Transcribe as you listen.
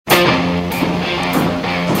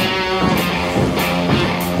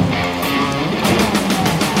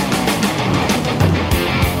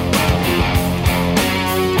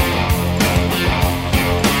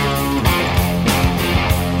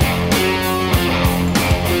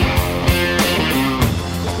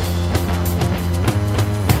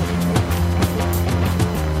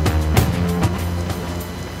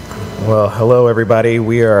Well, hello everybody.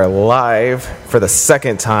 We are live for the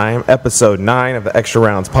second time, episode 9 of the Extra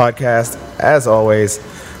Rounds podcast. As always,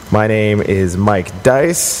 my name is Mike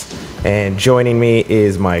Dice, and joining me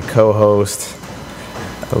is my co-host,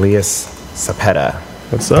 Elias Cepeda.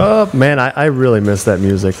 What's up? Man, I really missed that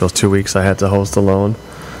music those 2 weeks I had to host alone.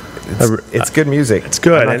 It's good music. It's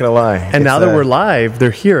good. I'm not going to lie. And now that we're live,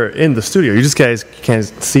 they're here in the studio. You just guys can't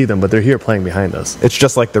see them, but they're here playing behind us. It's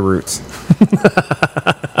just like The Roots.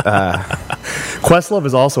 Questlove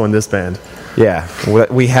is also in this band. Yeah,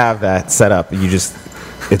 we have that set up.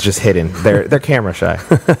 It's just hidden. They're camera shy,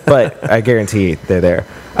 but I guarantee they're there.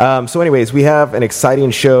 So anyways, we have an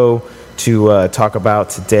exciting show to talk about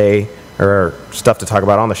today, or stuff to talk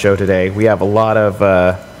about on the show today. We have a lot of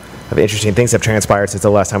interesting things that have transpired since the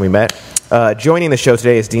last time we met. Joining the show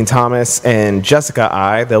today is Dean Thomas and Jessica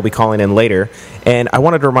I. They'll be calling in later. And I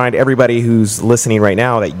wanted to remind everybody who's listening right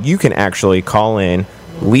now that you can actually call in,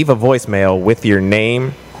 leave a voicemail with your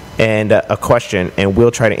name and a question, and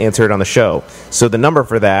we'll try to answer it on the show. So the number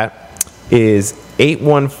for that is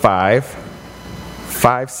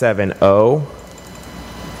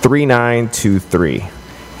 815-570-3923.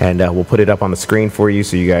 And we'll put it up on the screen for you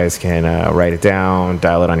so you guys can write it down,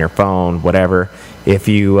 dial it on your phone, whatever. If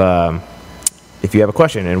you have a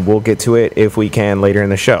question, and we'll get to it if we can later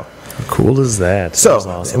in the show. Cool as that. So,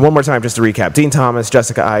 awesome. And one more time, just to recap. Dean Thomas,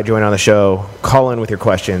 Jessica I, join on the show. Call in with your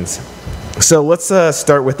questions. So let's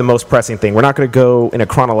start with the most pressing thing. We're not going to go in a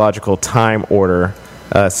chronological time order,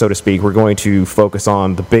 so to speak. We're going to focus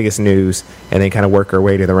on the biggest news and then kind of work our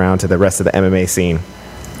way to the rest of the MMA scene.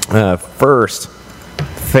 First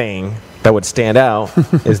thing that would stand out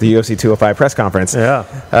is the UFC 205 press conference. Yeah.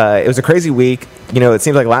 It was a crazy week. It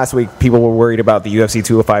seems like last week people were worried about the UFC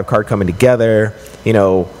 205 card coming together.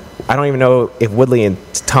 I don't even know if Woodley and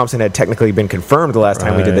Thompson had technically been confirmed the last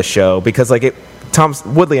time we did this show, because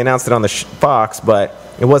Woodley announced it on the Fox, but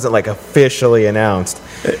it wasn't officially announced.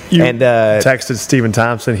 You texted Stephen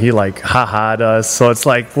Thompson. He ha-ha'd us. So it's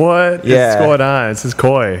what is going on? It's his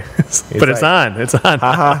koi. But it's on. It's on.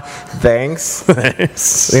 Ha-ha. Thanks. I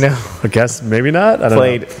guess maybe not. I don't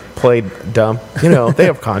know. Played dumb. They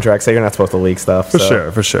have contracts, so you're not supposed to leak stuff.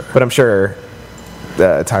 For sure. But I'm sure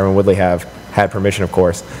Tyron Woodley had permission, of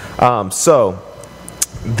course.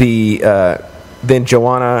 Then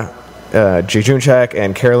Joanna Jędrzejczyk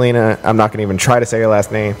and Carolina, I'm not going to even try to say her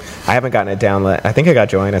last name. I haven't gotten it down. I think I got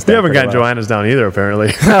Joanna's down. You haven't gotten Joanna's down either, apparently.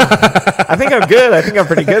 I think I'm good. I think I'm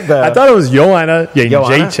pretty good, though. I thought it was Joanna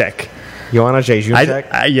Jędrzejczyk. Joanna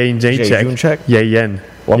Jędrzejczyk? Jędrzejczyk. Yen.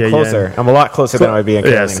 Well, I'm closer. I'm a lot closer than I would be in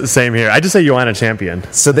Carolina. Yes, same here. I just say Joanna Champion.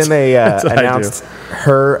 So then they announced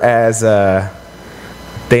her as...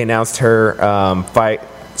 They announced her fight.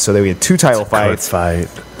 So they had 2 title fights. Fight.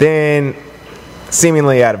 Then...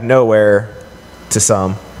 seemingly out of nowhere to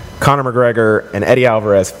some, Conor McGregor and Eddie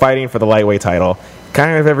Alvarez fighting for the lightweight title.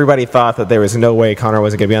 Kind of everybody thought that there was no way Conor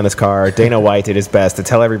wasn't going to be on this card. Dana White did his best to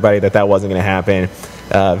tell everybody that wasn't going to happen.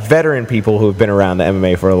 Veteran people who have been around the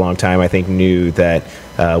MMA for a long time, I think, knew that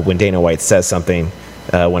when Dana White says something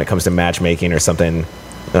when it comes to matchmaking or something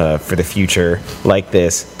for the future like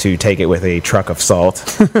this, to take it with a truck of salt.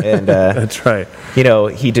 And that's right.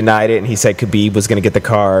 He denied it, and he said Khabib was going to get the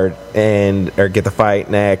card or get the fight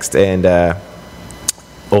next, and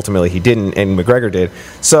ultimately he didn't, and McGregor did.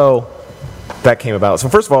 So that came about. So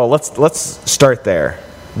first of all, let's start there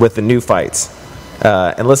with the new fights,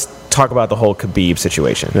 and let's talk about the whole Khabib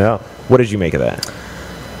situation. Yeah. What did you make of that?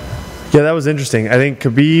 Yeah, that was interesting. I think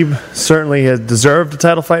Khabib certainly has deserved a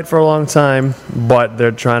title fight for a long time, but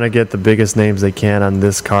they're trying to get the biggest names they can on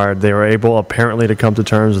this card. They were able, apparently, to come to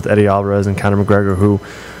terms with Eddie Alvarez and Conor McGregor, who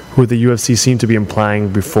the UFC seemed to be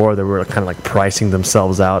implying before they were kind of pricing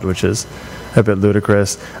themselves out, which is a bit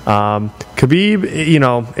ludicrous. Khabib,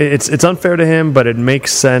 it's unfair to him, but it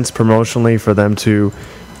makes sense promotionally for them to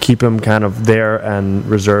keep him kind of there and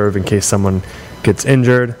reserve in case someone gets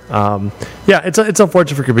injured. It's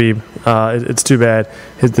unfortunate for Khabib. It's too bad,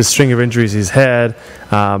 the string of injuries he's had.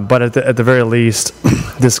 But at the very least,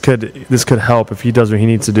 this could help if he does what he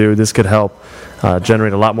needs to do. This could help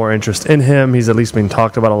generate a lot more interest in him. He's at least being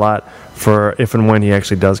talked about a lot for if and when he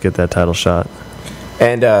actually does get that title shot.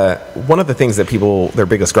 And one of the things that their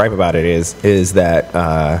biggest gripe about it is that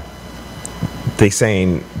they're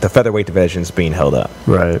saying the featherweight division is being held up.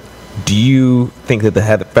 Right. Do you think that the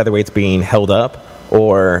featherweight's being held up,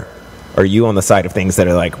 or are you on the side of things that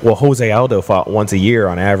are well, Jose Aldo fought once a year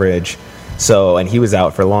on average, and he was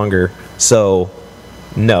out for longer, so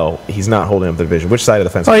no, he's not holding up the division. Which side of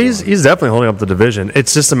the fence? Oh, he's definitely holding up the division.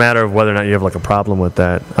 It's just a matter of whether or not you have a problem with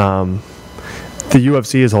that. the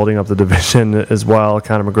UFC is holding up the division as well.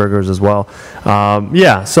 Conor McGregor's as well.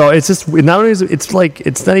 So it's just not only is it's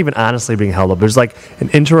not even honestly being held up. There's like an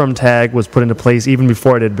interim tag was put into place even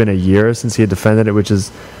before it had been a year since he had defended it, which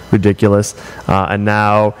is ridiculous. And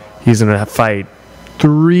now he's going to fight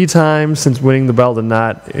 3 times since winning the belt and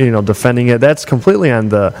not defending it. That's completely on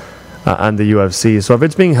the UFC. So if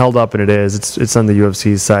it's being held up, and it is, it's on the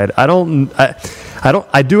UFC's side. I don't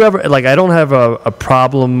have a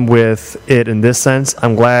problem with it in this sense.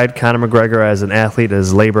 I'm glad Conor McGregor, as an athlete,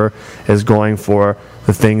 as labor, is going for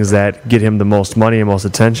the things that get him the most money and most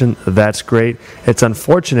attention. That's great. It's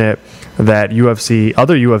unfortunate that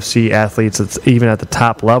other UFC athletes, that's even at the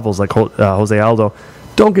top levels, like Jose Aldo,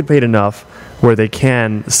 don't get paid enough where they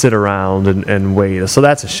can sit around and wait. So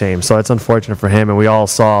that's a shame. So it's unfortunate for him, and we all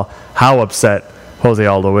saw how upset Jose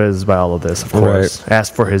Aldo is by all of this, of course. Right.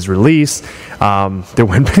 Asked for his release. They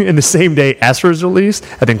went in the same day, asked for his release,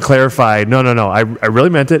 and then clarified, no, I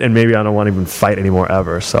really meant it, and maybe I don't want to even fight anymore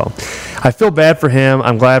ever. So I feel bad for him.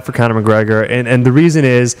 I'm glad for Conor McGregor. And the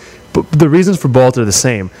reasons for both are the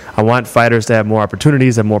same. I want fighters to have more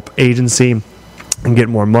opportunities, have more agency, and get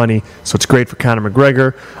more money. So it's great for Conor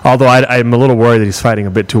McGregor, although I'm a little worried that he's fighting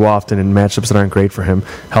a bit too often in matchups that aren't great for him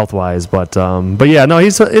health-wise. But yeah, no,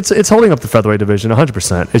 it's holding up the featherweight division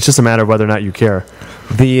 100%. It's just a matter of whether or not you care.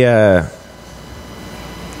 There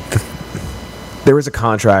was a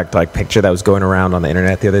contract picture that was going around on the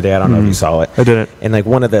internet the other day. I don't know if you saw it. I didn't. And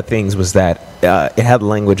one of the things was that it had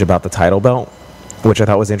language about the title belt, which I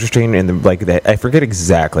thought was interesting, and I forget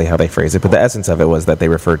exactly how they phrase it, but the essence of it was that they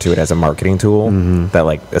refer to it as a marketing tool that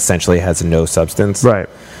essentially has no substance. Right.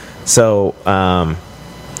 So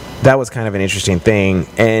that was kind of an interesting thing.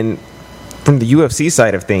 And from the UFC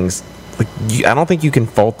side of things, I don't think you can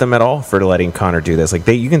fault them at all for letting Conor do this.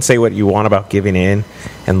 You can say what you want about giving in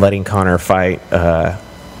and letting Conor fight,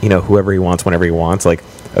 whoever he wants, whenever he wants. The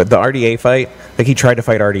RDA fight. He tried to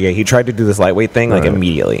fight RDA. He tried to do this lightweight thing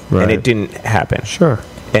immediately, and it didn't happen. Sure.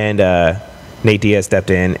 And Nate Diaz stepped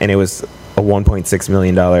in, and it was a $1.6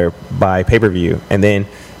 million buy pay-per-view. And then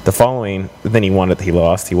then he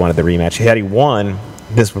lost. He wanted the rematch. Had he won,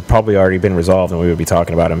 this would probably already been resolved, and we would be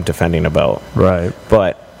talking about him defending a belt. Right.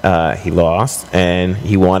 But he lost, and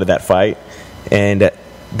he wanted that fight. And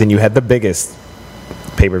then you had the biggest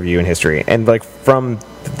pay-per-view in history. And from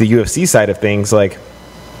the UFC side of things,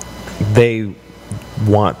 they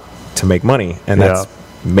want to make money, and that's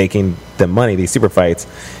making them money, these super fights.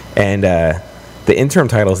 And the interim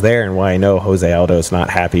title's there, and why I know Jose Aldo's not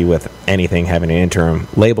happy with anything having an interim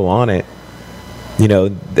label on it.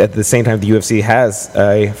 At the same time, the UFC has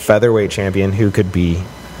a featherweight champion who could be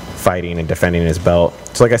fighting and defending his belt.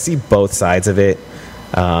 So I see both sides of it.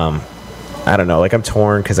 I don't know, I'm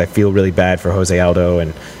torn because I feel really bad for Jose Aldo,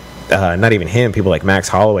 and not even him, people like Max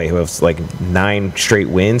Holloway, who has 9 straight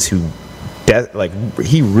wins, who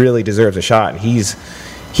he really deserves a shot, and he's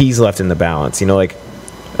left in the balance.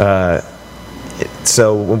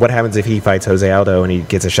 So what happens if he fights Jose Aldo and he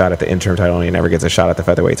gets a shot at the interim title and he never gets a shot at the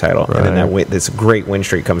featherweight title? Right. And then this great win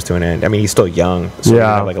streak comes to an end. I mean, he's still young, so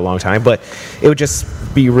a long time, but it would just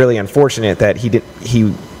be really unfortunate that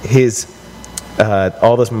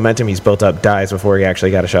all this momentum he's built up dies before he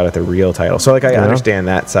actually got a shot at the real title. So I understand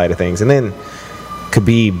that side of things. And then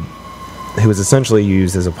Khabib, who was essentially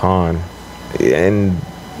used as a pawn, and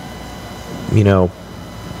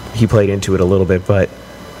he played into it a little bit, but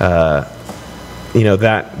that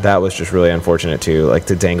was just really unfortunate too,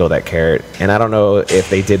 to dangle that carrot. And I don't know if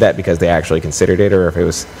they did that because they actually considered it, or if it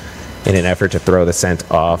was in an effort to throw the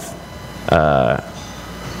scent off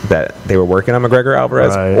that they were working on McGregor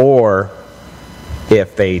Alvarez, right, or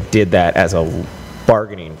if they did that as a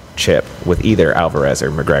bargaining chip with either Alvarez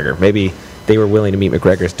or McGregor. Maybe they were willing to meet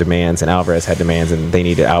McGregor's demands, and Alvarez had demands, and they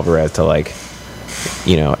needed Alvarez to acquiesce.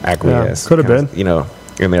 Yeah, could have been.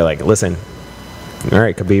 And they're like, listen, all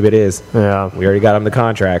right, Khabib, it is. Yeah, we already got him the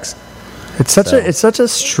contracts. It's such a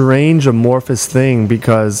strange, amorphous thing,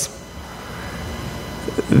 because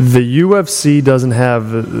the UFC doesn't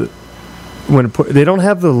have they don't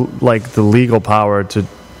have the legal power to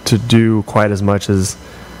do quite as much as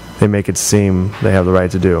they make it seem they have the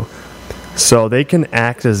right to do. So they can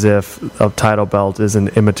act as if a title belt is an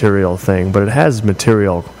immaterial thing, but it has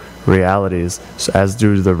material realities, as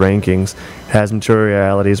do the rankings. It has material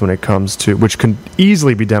realities when it comes to, which can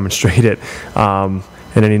easily be demonstrated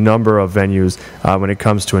in any number of venues when it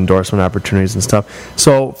comes to endorsement opportunities and stuff.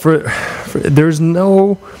 So there's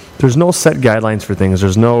no set guidelines for things.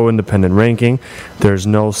 There's no independent ranking. There's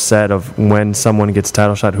no set of when someone gets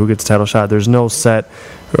title shot, who gets title shot. There's no set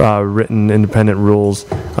written independent rules.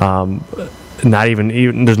 not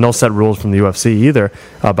even there's no set rules from the UFC either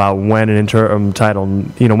about when an interim title,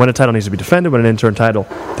 when a title needs to be defended, when an interim title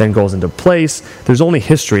then goes into place. There's only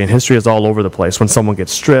history, and history is all over the place when someone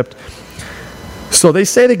gets stripped. So they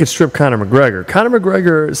say they could strip Conor McGregor. Conor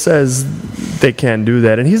McGregor says they can't do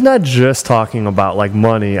that, and he's not just talking about like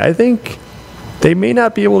money. I think they may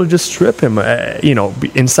not be able to just strip him,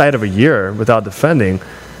 inside of a year without defending.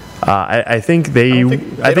 I think they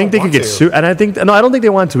could get sued, and I don't think they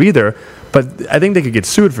want to either. But I think they could get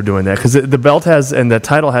sued for doing that because the belt has and the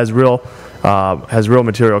title has real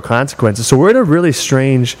material consequences. So we're in a really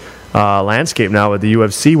strange landscape now with the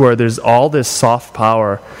UFC where there's all this soft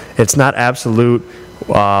power. It's not absolute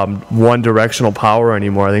one-directional power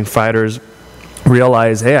anymore. I think fighters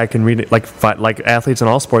realize, hey, I can like athletes in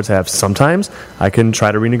all sports have. Sometimes I can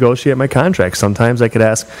try to renegotiate my contract. Sometimes I could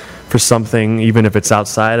ask for something, even if it's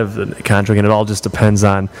outside of the contract, and it all just depends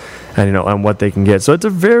on what they can get. So it's a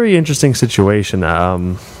very interesting situation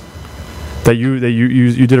that you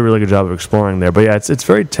did a really good job of exploring there. But yeah, it's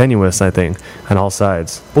very tenuous, I think, on all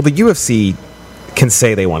sides. Well, the UFC can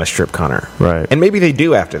say they want to strip Conor, right? And maybe they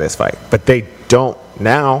do after this fight, but they don't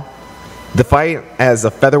now. The fight as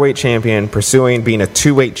a featherweight champion, pursuing being a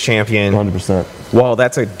two-weight champion, 100%. While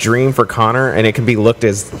that's a dream for Conor, and it can be looked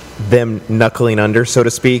as them knuckling under, so to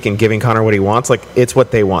speak, and giving Conor what he wants, like it's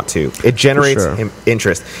what they want to. It generates him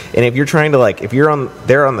interest. And if you're trying to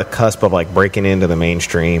they're on the cusp of like breaking into the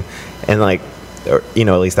mainstream, and at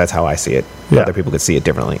least that's how I see it. Yeah. Other people could see it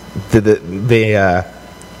differently.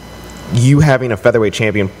 You having a featherweight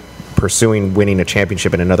champion pursuing winning a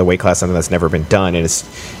championship in another weight class, something that's never been done, and it's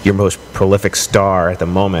your most prolific star at the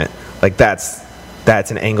moment, like that's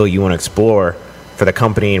an angle you want to explore for the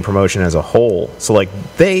company and promotion as a whole. So like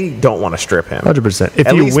they don't want to strip him 100%. If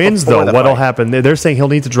he wins though, what'll happen, they're saying he'll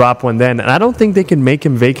need to drop one then, and I don't think they can make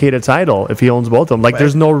him vacate a title if he owns both of them. Like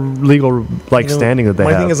there's no legal standing that they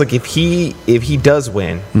have. My thing is like if he does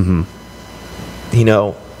win,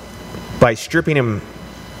 by stripping him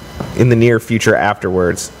in the near future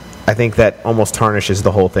afterwards, I think that almost tarnishes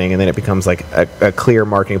the whole thing, and then it becomes like a clear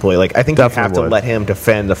marketing ploy. Like I think you have to let him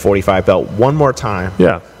defend the 45 belt one more time.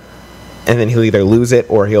 Yeah. And then he'll either lose it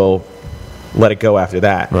or he'll let it go after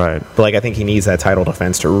that. Right. But like I think he needs that title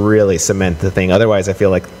defense to really cement the thing. Otherwise, I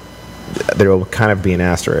feel like there will kind of be an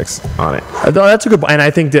asterisk on it. No, that's a good point. And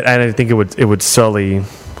I think it would sully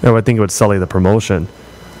the promotion.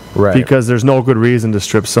 Right. Because there's no good reason to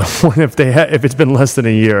strip someone if it's been less than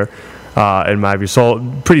a year. In my view, so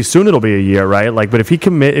pretty soon it'll be a year, right? Like, but if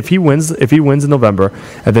he wins in November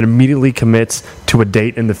and then immediately commits to a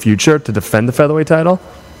date in the future to defend the featherweight title,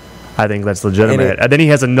 I think that's legitimate. And then he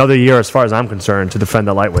has another year, as far as I'm concerned, to defend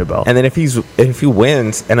the lightweight belt. And then if he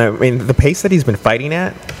wins, and I mean the pace that he's been fighting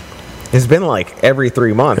at has been like every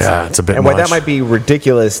 3 months. Yeah, it's a bit and much. That might be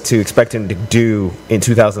ridiculous to expect him to do in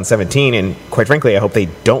 2017, and quite frankly, I hope they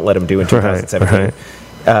don't let him do in 2017. Right.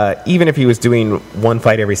 Even if he was doing one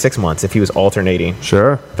fight every 6 months, if he was alternating,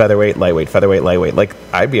 sure, featherweight, lightweight, like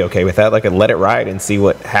I'd be okay with that. Like I'd let it ride and see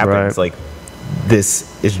what happens. Right. Like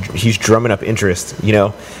he's drumming up interest,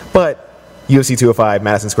 But UFC 205,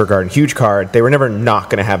 Madison Square Garden, huge card. They were never not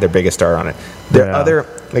going to have their biggest star on it. There are other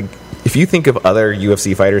if you think of other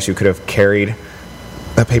UFC fighters who could have carried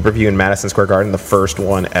a pay-per-view in Madison Square Garden, the first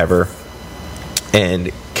one ever,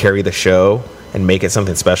 and carry the show and make it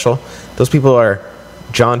something special, those people are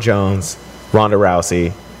John Jones, Ronda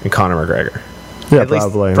Rousey, and Conor McGregor. Yeah, at least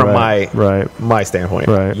probably. From my standpoint.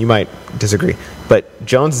 Right. You might disagree. But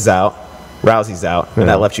Jones is out, Rousey's out, and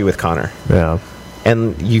that left you with Conor. Yeah.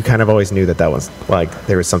 And you kind of always knew that was like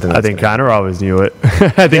there was something. I think Conor always knew it.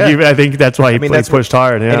 I think that's why he pushed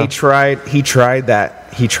hard. Yeah. And he tried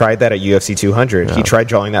that at UFC 200. Yeah. He tried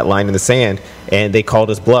drawing that line in the sand, and they called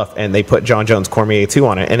his bluff, and they put John Jones Cormier 2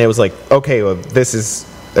 on it, and it was like, okay, well, this is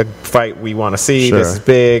a fight we want to see. Sure. This is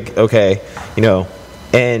big. Okay,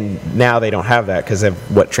 And now they don't have that because of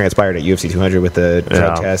what transpired at UFC 200 with the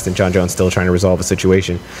drug test, and John Jones still trying to resolve the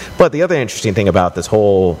situation. But the other interesting thing about this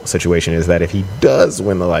whole situation is that if he does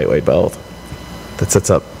win the lightweight belt, that sets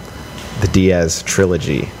up the Diaz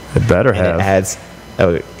trilogy. It better have. It adds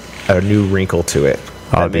a new wrinkle to it.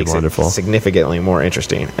 That makes it significantly more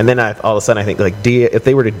interesting. And then all of a sudden, I think if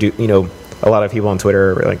they were to do, a lot of people on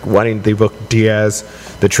Twitter are like, why didn't they book Diaz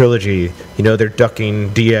the trilogy? They're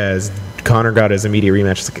ducking Diaz. Conor got his immediate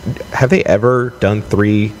rematch. Have they ever done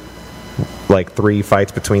three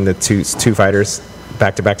fights between the two fighters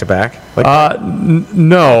back to back to back?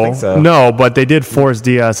 No, no, but they did force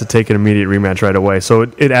Diaz to take an immediate rematch right away. So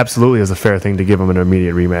it absolutely is a fair thing to give him an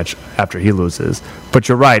immediate rematch after he loses. But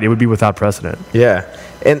you're right, it would be without precedent. Yeah,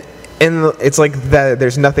 and And it's like that.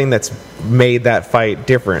 There's nothing that's made that fight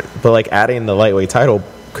different, but like adding the lightweight title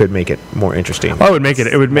could make it more interesting. Oh, it would make it.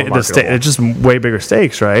 It would make it's just way bigger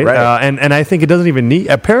stakes, right? Right. And I think it doesn't even need.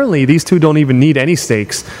 Apparently, these two don't even need any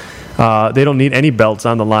stakes. They don't need any belts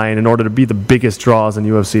on the line in order to be the biggest draws in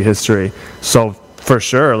UFC history. So for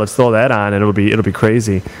sure, let's throw that on, and it'll be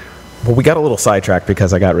crazy. Well, we got a little sidetracked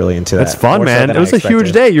because I got really into that. It's fun, More so man. than It was I a huge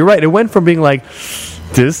expected. day. You're right. It went from being like,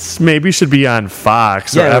 this maybe should be on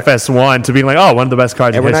Fox or Yeah. FS1 to being like, oh, one of the best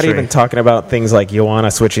cards And in we're not history. even talking about things like Joanna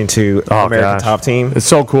switching to Oh, American gosh. Top Team, It's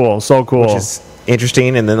so cool. So cool. which is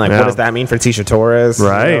interesting. And then like, Yeah. what does that mean for Tisha Torres?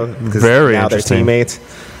 Right. 'Cause Very now interesting. they're teammates.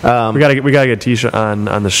 we gotta get Tisha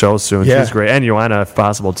on the show soon. Yeah. She's great, and Joanna if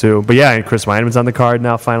possible too. But yeah, and Chris Weidman's on the card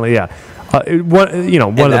now. Finally, yeah, one of the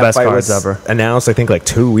And best that fight cards was ever. announced, I think, like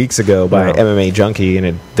 2 weeks ago by Yeah. MMA Junkie,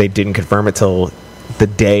 and they didn't confirm it till the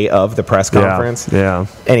day of the press conference. Yeah.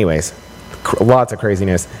 Anyways, lots of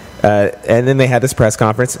craziness. And then they had this press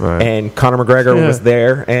conference, Right. and Conor McGregor Yeah. was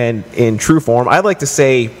there, and in true form, I'd like to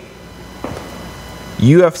say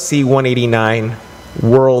UFC 189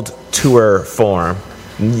 World Tour form.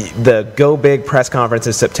 The Go Big press conference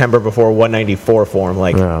is September before 194 form,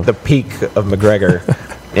 like Yeah. the peak of McGregor,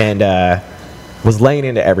 and was laying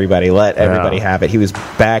into everybody, let everybody Yeah. have it. He was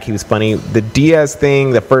back, he was funny. The Diaz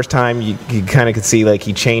thing, the first time you kind of could see like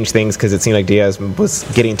he changed things because it seemed like Diaz was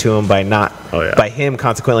getting to him by not, Oh, yeah. by him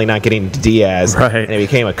consequently not getting to Diaz, Right. and it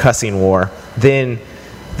became a cussing war. Then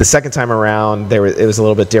the second time around, it was a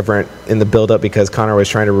little bit different in the build-up because Conor was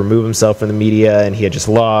trying to remove himself from the media, and he had just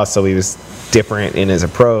lost, so he was different in his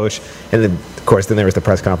approach. And then, of course, then there was the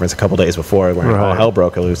press conference a couple days before where all Right. hell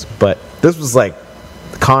broke loose. But this was like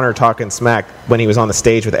Conor talking smack when he was on the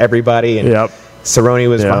stage with everybody, and Yep. Cerrone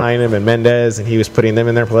was Yep. behind him, and Mendez, and he was putting them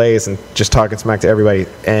in their place and just talking smack to everybody.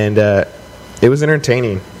 And it was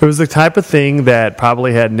entertaining. It was the type of thing that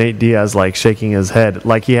probably had Nate Diaz like shaking his head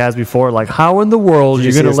like he has before. Like, how in the world Did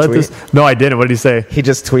you're you going to see let his this? No, I didn't. What did he say? He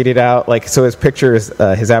just tweeted out, like, so his picture is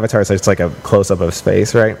his avatar, so it's like a close-up of his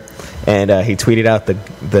face, right? And he tweeted out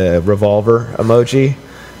the revolver emoji.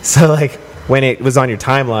 So like when it was on your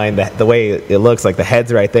timeline, the way it looks, like the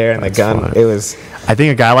head's right there and That's the gun, fine. it was. I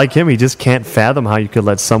think a guy like him, he just can't fathom how you could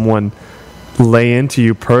let someone lay into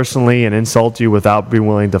you personally and insult you without being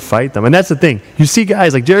willing to fight them. And that's the thing. You see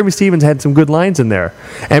guys like Jeremy Stevens had some good lines in there.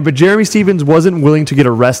 But Jeremy Stevens wasn't willing to get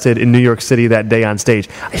arrested in New York City that day on stage.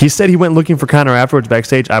 He said he went looking for Conor afterwards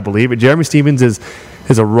backstage. I believe it. Jeremy Stevens is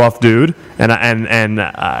a rough dude,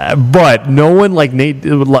 but no one like Nate,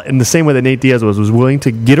 in the same way that Nate Diaz was willing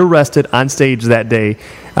to get arrested on stage that day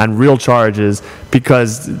on real charges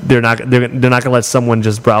because they're not going to let someone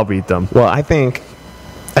just browbeat them. Well, I think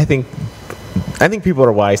people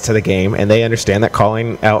are wise to the game, and they understand that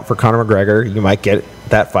calling out for Conor McGregor, you might get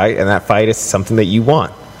that fight, and that fight is something that you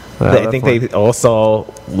want. I think they all saw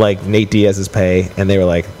like Nate Diaz's pay, and they were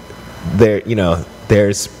like,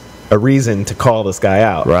 there's a reason to call this guy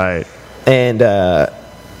out, Right. And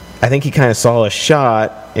I think he kind of saw a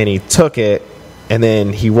shot, and he took it, and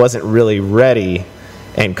then he wasn't really ready,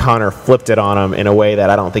 and Conor flipped it on him in a way that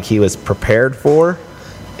I don't think he was prepared for,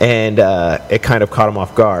 and it kind of caught him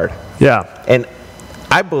off guard. Yeah. And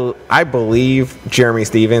I believe Jeremy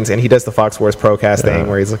Stevens, and he does the Fox Sports Procast thing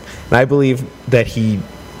where he's like, and I believe that he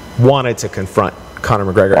wanted to confront Conor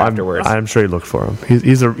McGregor afterwards. I'm sure he looked for him.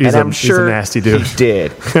 He's a nasty dude. He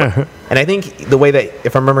did. And I think the way that,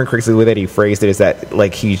 if I'm remembering correctly, the way that he phrased it is that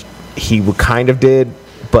like he kind of did,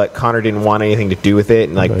 but Conor didn't want anything to do with it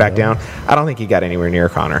and like back down. I don't think he got anywhere near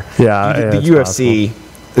Conor. Yeah, the it's UFC,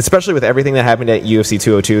 especially with everything that happened at UFC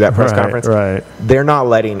 202, that press conference, Right. they're not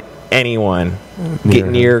letting anyone get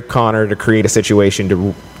near Conor to create a situation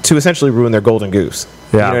to essentially ruin their golden goose.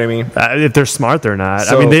 Yeah. You know what I mean? If they're smart, they're not.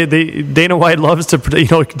 So- I mean, they Dana White loves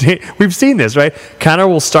to, we've seen this, right? Conor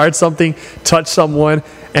will start something, touch someone,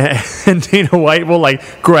 and Dana White will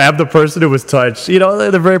like grab the person who was touched.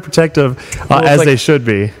 They're very protective, Well, it's as like- they should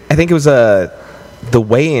be. I think it was the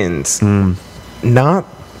weigh-ins, not.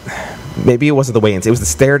 Maybe it wasn't the weigh-ins. It was the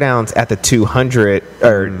stare downs at the 200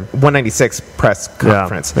 or 196 press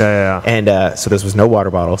conference. Yeah. And so this was no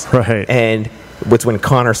water bottles. Right. And it's when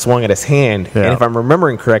Conor swung at his hand. Yeah. And if I'm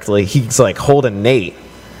remembering correctly, he's like holding Nate,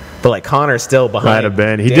 but like Conor's still behind. Might have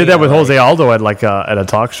been. He Dana, did that with like- Jose Aldo at at a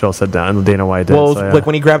talk show. Said down. Dana White did. Well, so, yeah. like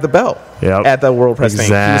when he grabbed the belt Yep. at the World Press thing,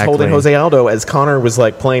 he was holding Exactly. Jose Aldo as Conor was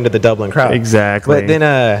like playing to the Dublin crowd. Exactly. But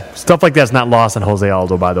then, Stuff like that's not lost on Jose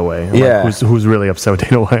Aldo, by the way. Yeah. Who's really upset with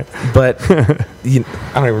Dana White? but I don't even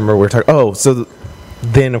remember what we were talking. Oh, so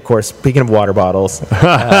then of course, speaking of water bottles,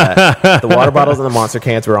 the water bottles and the monster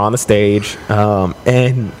cans were on the stage,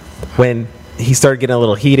 and when he started getting a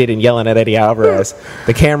little heated and yelling at Eddie Alvarez.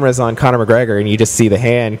 The camera's on Conor McGregor, and you just see the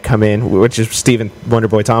hand come in, which is Stephen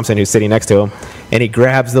Wonderboy Thompson, who's sitting next to him. And he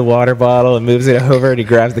grabs the water bottle and moves it over, and he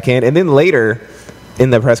grabs the can. And then later in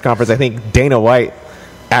the press conference, I think Dana White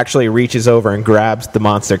actually reaches over and grabs the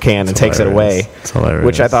Monster can and takes it away,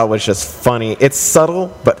 which I thought was just funny. It's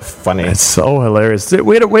subtle but funny. It's so hilarious.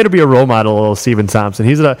 Way to be a role model, little Stephen Thompson.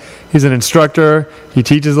 He's an instructor. He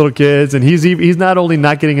teaches little kids, and he's not only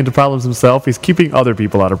not getting into problems himself, he's keeping other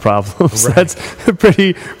people out of problems. Right. That's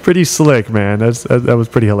pretty slick, man. That was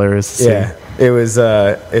pretty hilarious to see. Yeah, it was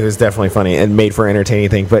definitely funny and made for an entertaining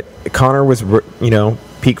thing. But Conor was,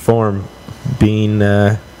 peak form, being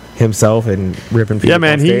himself and ripping people. Yeah,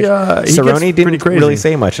 man. He Cerrone didn't really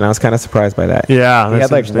say much, and I was kind of surprised by that. Yeah, he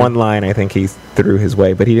had like one line I think he threw his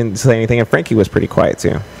way, but he didn't say anything. And Frankie was pretty quiet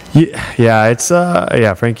too. Yeah, it's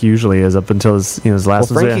Frankie usually is up until his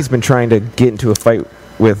last. Well, Frankie's been trying to get into a fight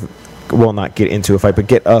with. Well, not get into a fight, but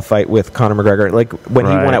get a fight with Conor McGregor. Like when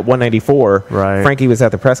he won at 194, Frankie was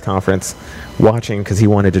at the press conference watching because he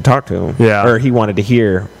wanted to talk to him. Yeah, or he wanted to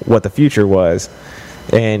hear what the future was.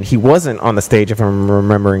 And he wasn't on the stage, if I'm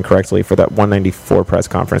remembering correctly, for that 194 press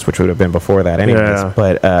conference, which would have been before that anyways. Yeah.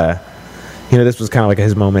 But, this was kind of like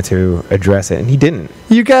his moment to address it, and he didn't.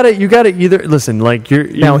 You got to either listen. Like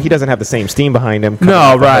now, he doesn't have the same steam behind him.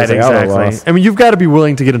 No, right, exactly. I mean, you've got to be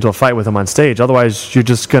willing to get into a fight with him on stage. Otherwise, you're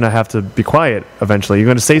just going to have to be quiet eventually. You're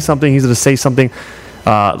going to say something. He's going to say something.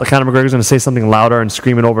 Conor McGregor's going to say something louder and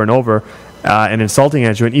screaming over and over and insulting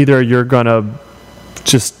at you, and either you're going to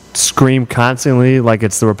just scream constantly like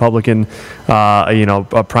it's the Republican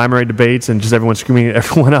primary debates and just everyone screaming at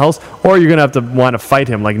everyone else, or you're gonna have to want to fight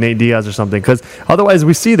him like Nate Diaz or something, because otherwise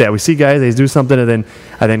we see guys, they do something and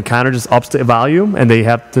then Conor just ups the volume and they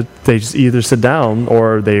just either sit down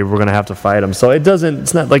or we're gonna have to fight him. So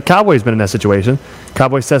it's not like Cowboy's been in that situation.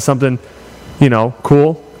 Cowboy says something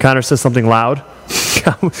cool, Conor says something loud.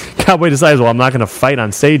 Cowboy decides, well, I'm not gonna fight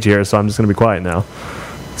on stage here, so I'm just gonna be quiet now.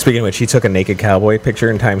 Speaking of which, he took a naked cowboy picture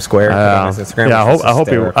in Times Square on his Instagram. Yeah,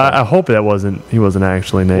 I hope he wasn't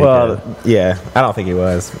actually naked. Well, yeah, I don't think he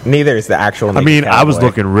was. Neither is the actual naked cowboy. I was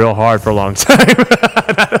looking real hard for a long time.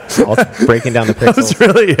 Breaking down the pixels.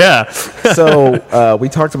 Really, yeah. So we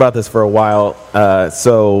talked about this for a while,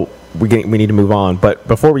 so we need to move on. But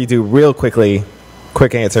before we do, real quickly,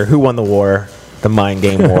 quick answer. Who won the war, the mind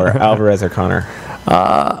game war, Alvarez or Conor?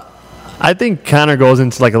 I think Conor goes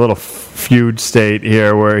into like a little feud state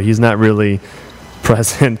here where he's not really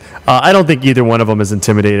present. I don't think either one of them is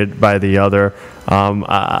intimidated by the other.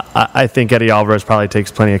 I think Eddie Alvarez probably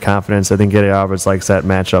takes plenty of confidence. I think Eddie Alvarez likes that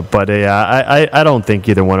matchup. But I don't think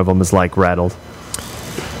either one of them is like rattled.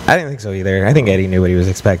 I didn't think so either. I think Eddie knew what he was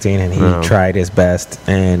expecting, and he tried his best,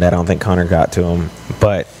 and I don't think Conor got to him.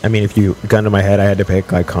 But, I mean, if you gun to my head, I had to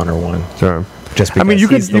pick, like, Conor won. Sure. Just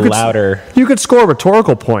because he's louder. You could score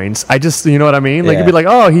rhetorical points. You know what I mean? Like, you'd be like,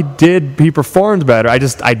 oh, he performed better. I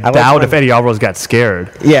doubt if Eddie Alvarez got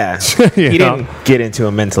scared. Yeah. He didn't get into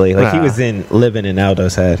him mentally. Like, he was living in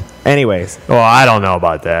Aldo's head. Anyways. Well, I don't know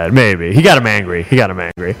about that. Maybe. He got him angry.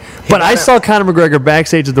 But I saw Conor McGregor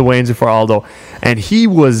backstage at the weigh-ins before Aldo, and he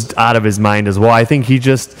was out of his mind as well. I think he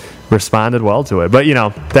just responded well to it. But,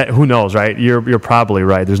 who knows, right? You're probably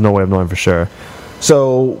right. There's no way of knowing for sure.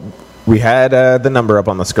 So we had the number up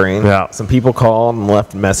on the screen. Yeah. Some people called and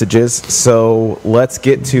left messages. So let's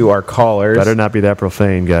get to our callers. Better not be that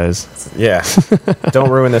profane, guys. Yeah. Don't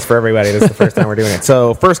ruin this for everybody. This is the first time we're doing it.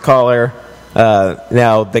 So first caller,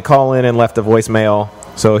 now they call in and left a voicemail.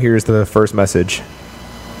 So here's the first message.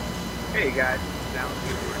 Hey, guys.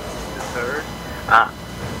 Third.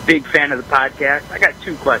 Big fan of the podcast. I got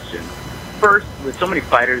two questions. First, with so many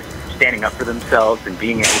fighters standing up for themselves and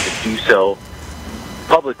being able to do so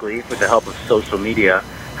publicly with the help of social media,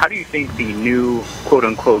 how do you think the new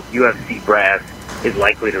quote-unquote UFC brass is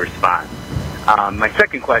likely to respond? My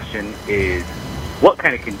second question is, what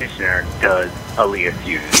kind of conditioner does Elias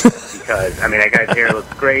use? Because, that guy's hair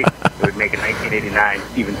looks great. It would make a 1989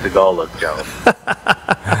 Steven Seagal look jealous.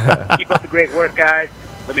 Keep up the great work, guys.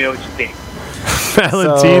 Let me know what you think.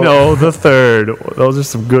 Valentino the Third. Those are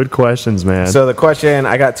some good questions, man. So the question,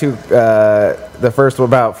 I got two. The first one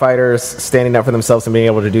about fighters standing up for themselves and being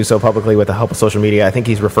able to do so publicly with the help of social media. I think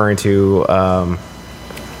he's referring to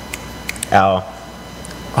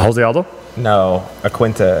Jose Aldo? No,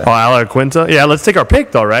 Aquinta. Oh, Al Aquinta? Yeah, let's take our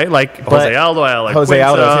pick, though, right? Like Jose Aldo, Al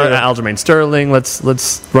Aquinta, Aljamain Sterling. Let's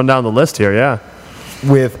run down the list here, yeah.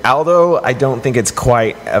 With Aldo, I don't think it's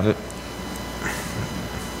quite...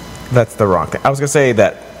 That's the wrong thing. I was going to say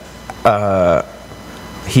that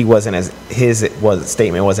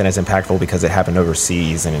statement wasn't as impactful because it happened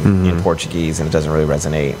overseas and in Portuguese, and it doesn't really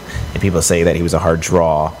resonate. And people say that he was a hard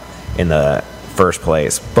draw in the first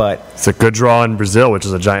place, but it's a good draw in Brazil, which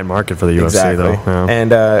is a giant market for the UFC, exactly. though. Yeah.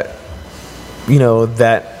 And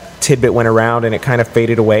that tidbit went around and it kind of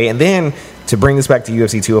faded away. And then to bring this back to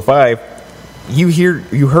UFC 205,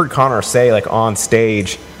 you heard Conor say like on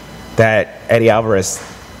stage that Eddie Alvarez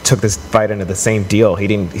took this fight into the same deal.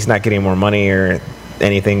 He's not getting more money or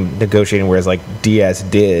anything negotiating, whereas like Diaz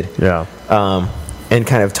did. Yeah. And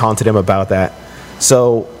kind of taunted him about that.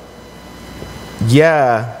 So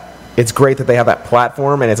yeah, it's great that they have that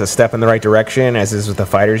platform, and it's a step in the right direction, as is with the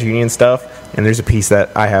Fighters Union stuff. And there's a piece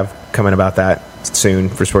that I have coming about that soon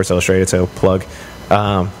for Sports Illustrated, so plug.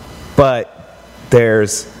 But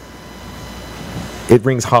it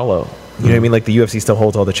rings hollow. You know what I mean? Like the UFC still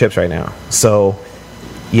holds all the chips right now. So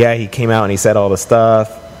yeah, he came out and he said all the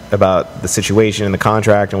stuff about the situation and the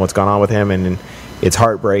contract and what's gone on with him, and it's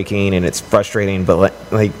heartbreaking and it's frustrating.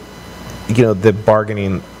 But like the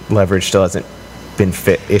bargaining leverage still hasn't been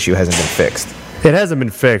issue hasn't been fixed. It hasn't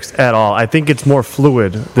been fixed at all. I think it's more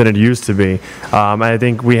fluid than it used to be. I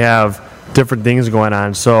think we have different things going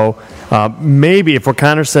on. So maybe if what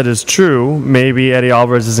Conor said is true, maybe Eddie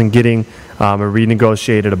Alvarez isn't getting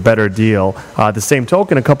renegotiated a better deal. The same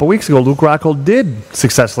token, a couple weeks ago, Luke Rockhold did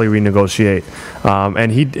successfully renegotiate,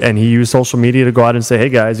 and he used social media to go out and say, "Hey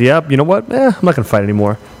guys, yep, you know what? I'm not going to fight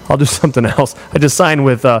anymore. I'll do something else. I just signed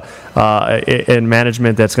with in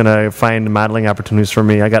management that's going to find modeling opportunities for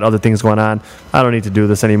me. I got other things going on. I don't need to do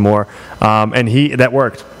this anymore." And that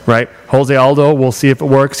worked, right? Jose Aldo, we'll see if it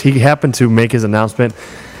works. He happened to make his announcement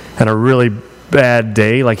on a really bad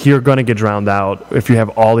day. Like, you're going to get drowned out if you have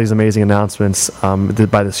all these amazing announcements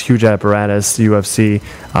by this huge apparatus, UFC,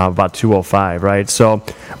 about 205, right? So,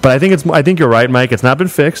 but I think you're right, Mike. It's not been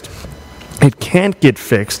fixed. It can't get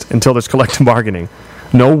fixed until there's collective bargaining.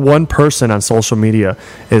 No one person on social media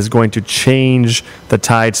is going to change the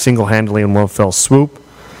tide single-handedly in one fell swoop.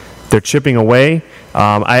 They're chipping away.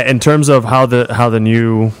 In terms of how the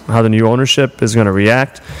new ownership is going to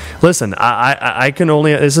react, listen, I can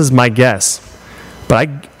only, this is my guess,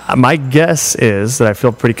 but my guess is that I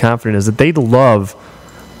feel pretty confident is that they love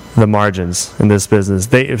the margins in this business.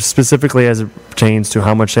 They specifically as it pertains to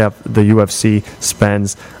how much the UFC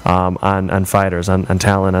spends on fighters, on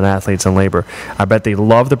talent, on athletes, and labor. I bet they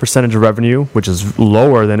love the percentage of revenue, which is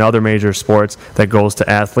lower than other major sports, that goes to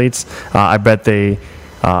athletes. I bet they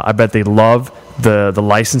love the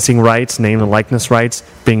licensing rights, name and likeness rights,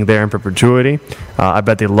 being there in perpetuity. I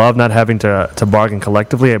bet they love not having to bargain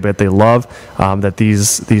collectively. I bet they love that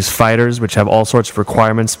these fighters, which have all sorts of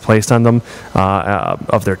requirements placed on them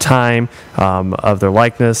of their time, of their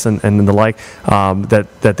likeness, and the like,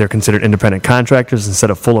 that they're considered independent contractors instead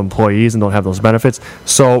of full employees and don't have those benefits.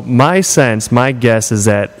 So my guess is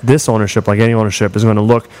that this ownership, like any ownership, is going to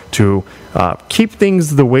look to keep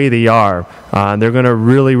things the way they are. They're going to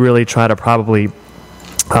really, really try to probably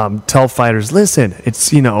tell fighters, listen,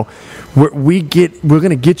 it's, we're going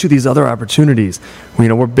to get you these other opportunities.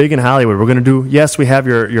 We're big in Hollywood. We're going to do, yes, we have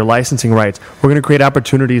your licensing rights. We're going to create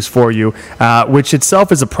opportunities for you, which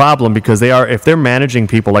itself is a problem because if they're managing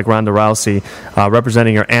people like Ronda Rousey,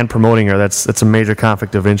 representing her and promoting her, that's a major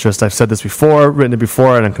conflict of interest. I've said this before, written it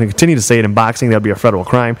before, and I'm going to continue to say it in boxing. That'll be a federal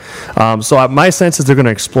crime. So my sense is they're going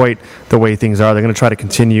to exploit the way things are. They're going to try to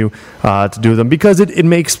continue to do them because it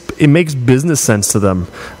makes business sense to them.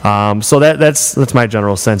 So that's my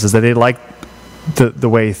general sense, is that they like the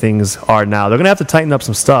way things are now. They're going to have to tighten up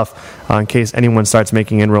some stuff in case anyone starts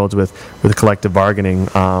making inroads with collective bargaining.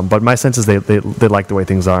 But my sense is they like the way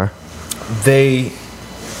things are. They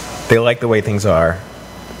like the way things are.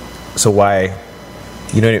 So why,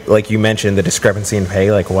 like you mentioned, the discrepancy in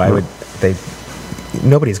pay, like why would they...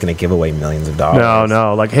 Nobody's going to give away millions of dollars.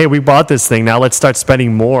 No. Like, hey, we bought this thing. Now let's start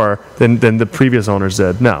spending more than the previous owners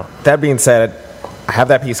did. No. That being said, I have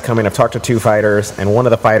that piece coming. I've talked to 2 fighters, and one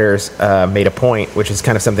of the fighters made a point, which is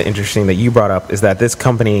kind of something interesting that you brought up, is that this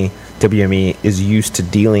company, WME, is used to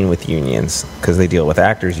dealing with unions because they deal with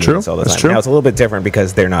actors unions all the time. True. Now, it's a little bit different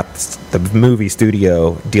because they're not the movie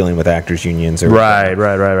studio dealing with actors unions. Right.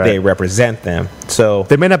 They represent them. So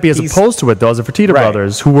they may not be as opposed to it, though, as the Fertitta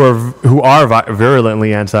brothers, who are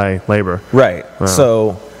virulently anti-labor. Right.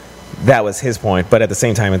 So that was his point. But at the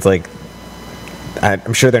same time, it's like,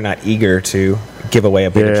 I'm sure they're not eager to give away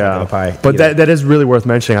a bigger chunk of the pie. But either. that is really worth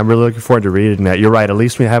mentioning. I'm really looking forward to reading that. You're right. At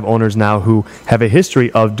least we have owners now who have a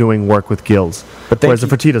history of doing work with guilds, whereas the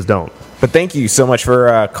Fertittas don't. But thank you so much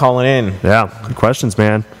for calling in. Yeah, good questions,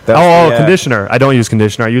 man. That's Conditioner. I don't use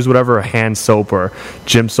conditioner. I use whatever hand soap or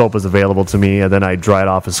gym soap is available to me, and then I dry it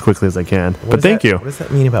off as quickly as I can. But thank you. What does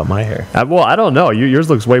that mean about my hair? Well, I don't know. Yours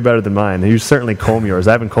looks way better than mine. You certainly comb yours.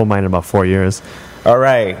 I haven't combed mine in about 4 years. All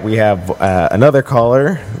right, we have another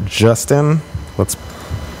caller, Justin. Let's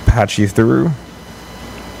patch you through.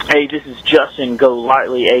 Hey, this is Justin Go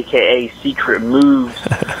Lightly, a.k.a. Secret Moves.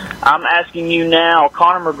 I'm asking you now,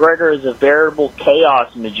 Conor McGregor is a veritable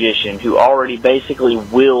chaos magician who already basically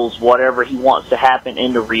wills whatever he wants to happen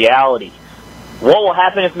into reality. What will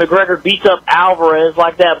happen if McGregor beats up Alvarez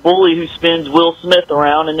like that bully who spins Will Smith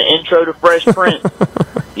around in the intro to Fresh Prince?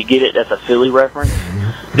 You get it? That's a Philly reference.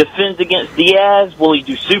 Defends against Diaz. Will he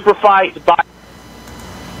do super fights?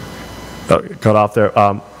 Cut off there.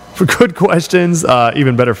 For good questions,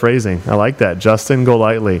 even better phrasing. I like that. Justin, go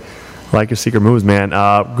lightly. I like your secret moves, man.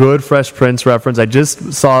 Good Fresh Prince reference. I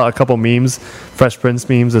just saw a couple memes, Fresh Prince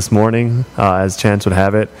memes this morning, as chance would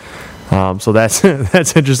have it. So that's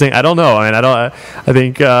that's interesting. I don't know. I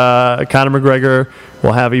think Conor McGregor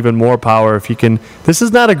will have even more power if he can. This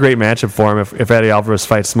is not a great matchup for him if Eddie Alvarez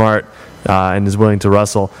fights smart and is willing to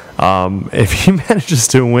wrestle. If he manages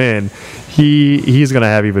to win, he's going to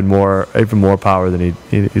have even more power than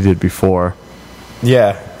he did before.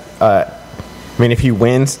 Yeah, if he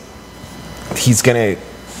wins, he's gonna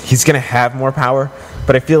have more power.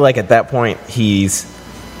 But I feel like at that point he's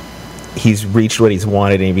reached what he's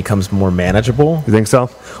wanted and he becomes more manageable. You think so?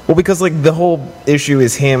 Well, because the whole issue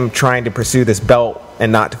is him trying to pursue this belt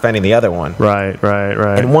and not defending the other one. Right.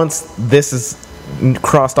 And once this is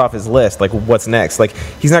crossed off his list, what's next?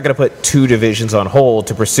 He's not going to put 2 divisions on hold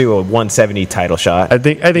to pursue a 170 title shot. I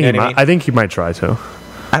think he might try to.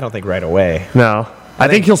 I don't think right away. No. I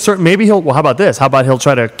think he'll how about this? How about he'll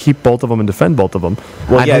try to keep both of them and defend both of them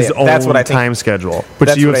on his own time schedule, which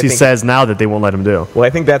the UFC says now that they won't let him do. Well, I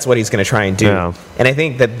think that's what he's going to try and do. Yeah. And I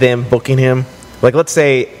think that them booking him, let's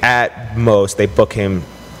say at most they book him.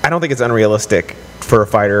 I don't think it's unrealistic for a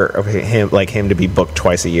fighter of him to be booked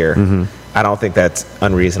twice a year. Mm-hmm. I don't think that's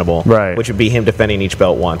unreasonable. Right. Which would be him defending each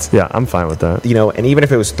belt once. Yeah, I'm fine with that. And even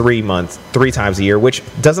if it was 3 months, 3 times a year, which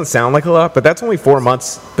doesn't sound like a lot, but that's only 4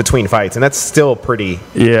 months between fights, and that's still pretty.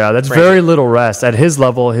 Yeah, that's very little rest. At his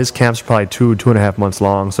level, his camp's probably 2.5 months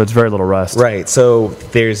long, so it's very little rest. Right. So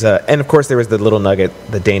there's and of course there was the little nugget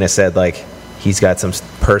that Dana said, he's got some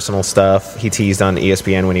personal stuff. He teased on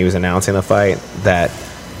ESPN when he was announcing the fight that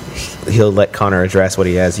he'll let Conor address what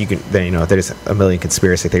he has. There's a million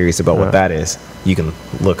conspiracy theories about what that is. You can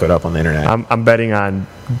look it up on the internet. I'm betting on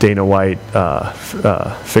Dana White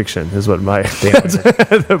fiction is what my Dana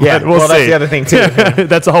White. Yeah, we'll see. That's the other thing too.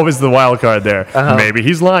 That's always the wild card there. Uh-huh. Maybe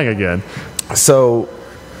he's lying again. So,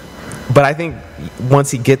 but I think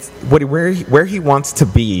once he gets where he wants to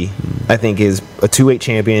be, I think is a 2-weight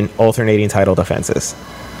champion, alternating title defenses.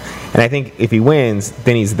 And I think if he wins,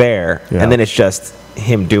 then he's there, and then it's just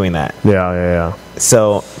him doing that. Yeah.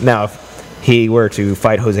 So now if he were to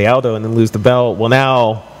fight Jose Aldo and then lose the belt, well,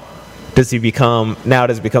 now does it become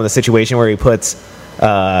the situation where he puts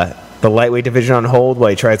the lightweight division on hold while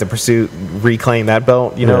he tries to reclaim that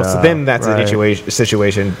belt? So then that's a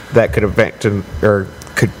situation that could affect him or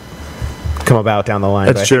could come about down the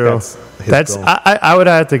line. That's true. I would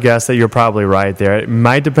have to guess that you're probably right there. It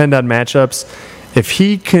might depend on matchups. If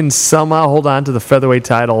he can somehow hold on to the featherweight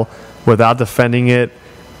title without defending it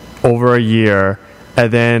over a year,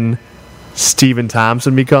 and then Stephen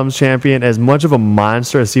Thompson becomes champion, as much of a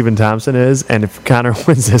monster as Stephen Thompson is, and if Conor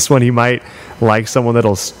wins this one, he might like someone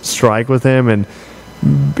that'll strike with him. And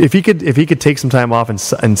if he could take some time off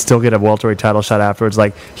and still get a welterweight title shot afterwards,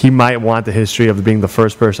 he might want the history of being the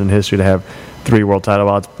first person in history to have 3 world title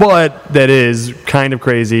bouts. But that is kind of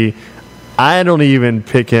crazy. I don't even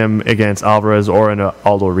pick him against Alvarez or in an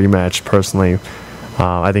Aldo rematch, personally.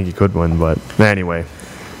 I think he could win, but anyway.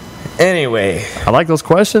 I like those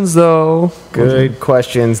questions, though. Good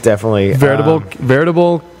questions, definitely.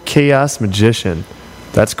 Veritable chaos magician.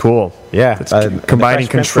 That's cool. Yeah. That's combining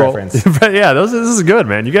control. Yeah, this is good,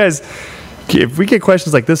 man. You guys, if we get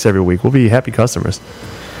questions like this every week, we'll be happy customers.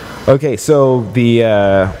 Okay, so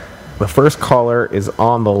the first caller is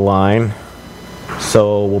on the line.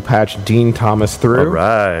 So we'll patch Dean Thomas through.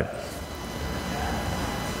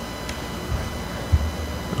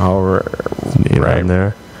 All right. Right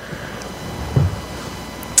there.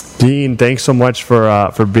 Dean, thanks so much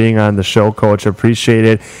for being on the show, Coach. Appreciate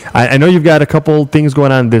it. I know you've got a couple things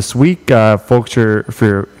going on this week, folks.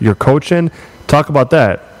 You're coaching. Talk about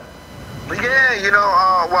that. Yeah,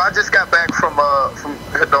 well, I just got back from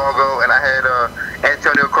Hidalgo, and I had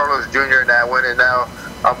Antonio Carlos Jr. in that one, and now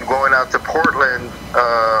I'm going out to Portland.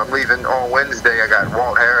 I'm leaving on Wednesday. I got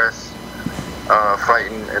Walt Harris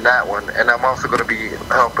fighting in that one, and I'm also going to be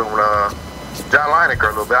helping John Lineker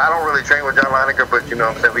a little bit. I don't really train with John Lineker, but you know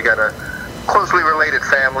what I'm saying, we got a closely related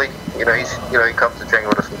family. He comes to train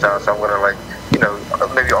with us sometimes, so I'm going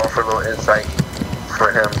to maybe offer a little insight for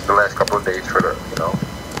him the last couple of days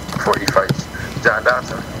before he fights John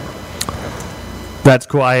Dodson. That's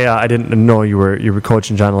cool. I didn't know you were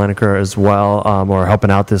coaching John Lineker as well, or helping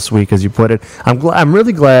out this week, as you put it. I'm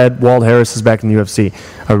really glad Walt Harris is back in the UFC.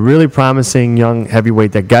 A really promising young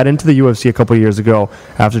heavyweight that got into the UFC a couple of years ago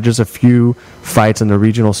after just a few fights in the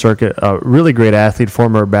regional circuit. A really great athlete,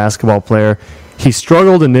 former basketball player. He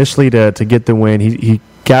struggled initially to get the win. He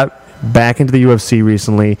got back into the UFC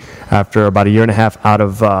recently after about a year and a half out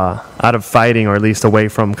of fighting, or at least away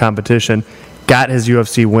from competition. Got his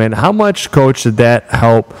UFC win. How much, Coach, did that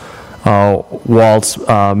help Walt's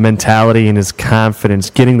mentality and his confidence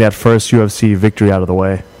getting that first UFC victory out of the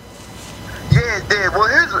way? Yeah, it did. Well,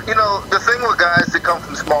 here's the thing with guys that come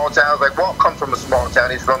from small towns. Like Walt comes from a small town.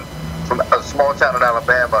 He's from a small town in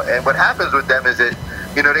Alabama, and what happens with them is that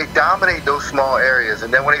they dominate those small areas,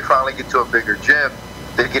 and then when they finally get to a bigger gym,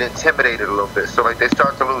 they get intimidated a little bit. So like they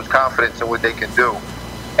start to lose confidence in what they can do.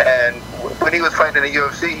 And when he was fighting in the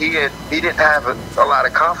UFC, he didn't have a lot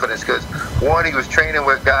of confidence because, one, he was training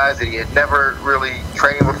with guys that he had never really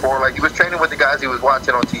trained before. Like, he was training with the guys he was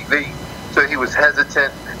watching on TV, so he was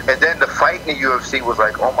hesitant. And then the fight in the UFC was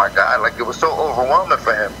like, oh, my God, like, it was so overwhelming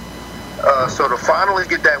for him. So to finally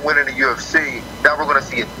get that win in the UFC, now we're going to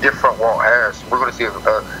see a different Walt Harris. We're going to see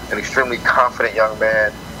an extremely confident young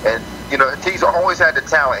man. And, he's always had the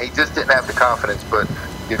talent. He just didn't have the confidence. But,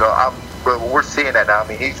 but we're seeing that now. I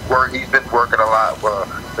mean, he's been working a lot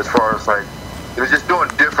as far as he was just doing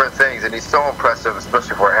different things, and he's so impressive,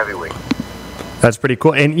 especially for a heavyweight. That's pretty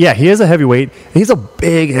cool. And yeah, he is a heavyweight. He's a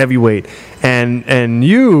big heavyweight. And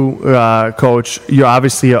you, Coach, you're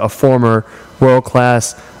obviously a former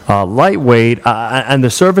world-class lightweight. On the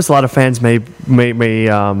surface, a lot of fans may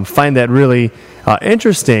find that really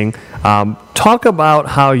interesting. Talk about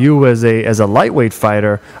how you, as a lightweight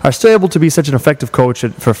fighter, are still able to be such an effective coach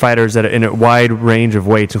for fighters in a wide range of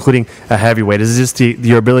weights, including a heavyweight. Is it just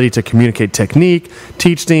your ability to communicate technique,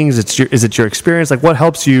 teach things? Is it your experience? Like, what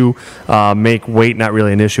helps you make weight not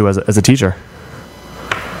really an issue as a teacher?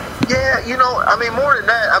 Yeah, more than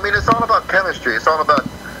that, it's all about chemistry. It's all about,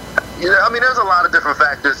 there's a lot of different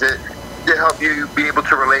factors that help you be able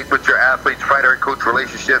to relate with your athlete's fighter and coach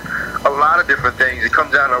relationship. A lot of different things. It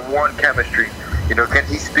comes down to one, chemistry. Can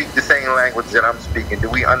he speak the same language that I'm speaking? Do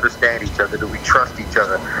we understand each other? Do we trust each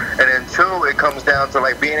other? And then two, it comes down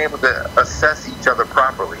to being able to assess each other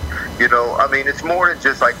properly. It's more than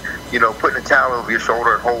just putting a towel over your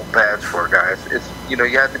shoulder and hold pads for guys. It's you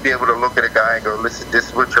have to be able to look at a guy and go, listen, this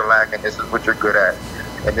is what you're lacking, this is what you're good at,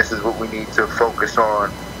 and this is what we need to focus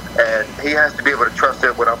on. And he has to be able to trust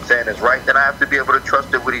that what I'm saying is right. Then I have to be able to trust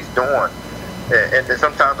that what he's doing. And then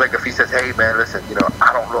sometimes, if he says, hey, man, listen,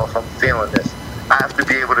 I don't know if I'm feeling this, I have to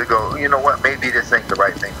be able to go, you know what, maybe this ain't the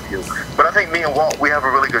right thing for you. But I think me and Walt, we have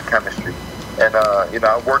a really good chemistry. And,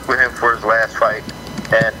 I worked with him for his last fight.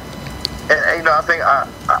 And I think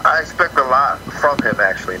I expect a lot from him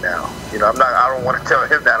actually now. I don't want to tell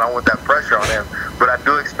him that. I don't want that pressure on him. But I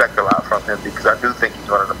do expect a lot from him because I do think he's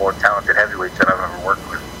one of the more talented heavyweights that I've ever worked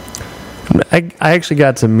with. I actually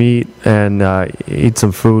got to meet and eat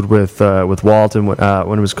some food with Walt and one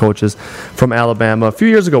of his coaches from Alabama a few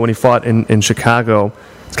years ago when he fought in Chicago.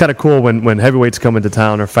 It's kind of cool when heavyweights come into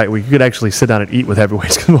town or fight. We could actually sit down and eat with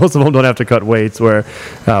heavyweights because most of them don't have to cut weights, where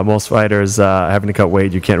most fighters having to cut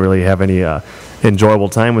weight, you can't really have any enjoyable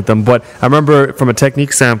time with them. But I remember from a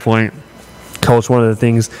technique standpoint, Coach, one of the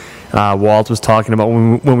things Walt was talking about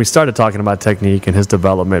when we started talking about technique and his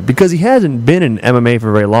development, because he hasn't been in MMA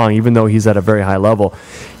for very long, even though he's at a very high level.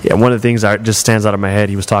 Yeah, one of the things that just stands out of my head,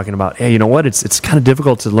 he was talking about, hey, you know what, it's kind of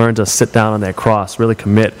difficult to learn to sit down on that cross, really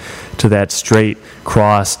commit to that straight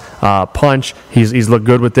cross punch. He's looked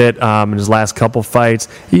good with it in his last couple fights.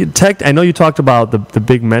 I know you talked about the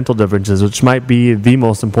big mental differences, which might be the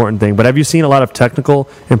most important thing, but have you seen a lot of technical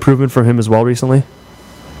improvement from him as well recently?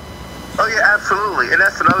 Oh, yeah, absolutely. And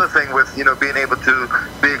that's another thing with, being able to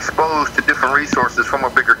be exposed to different resources from a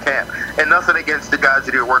bigger camp. And nothing against the guys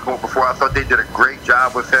that he was working with before. I thought they did a great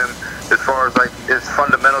job with him as far as, his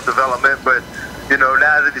fundamental development. But,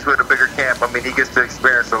 now that he's with a bigger camp, he gets to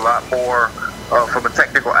experience a lot more from a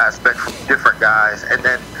technical aspect from different guys. And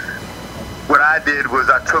then what what I did was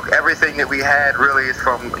I took everything that we had, really, is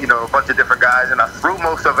from, you know, a bunch of different guys, and I threw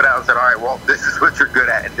most of it out and said, all right, well, this is what you're good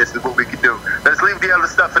at, and this is what we can do. Let's leave the other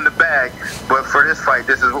stuff in the bag, but for this fight,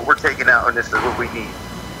 this is what we're taking out, and this is what we need.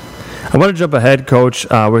 I want to jump ahead, Coach.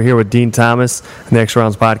 We're here with Dean Thomas, the Extra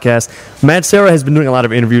Rounds podcast. Matt Serra has been doing a lot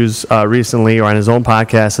of interviews recently, or on his own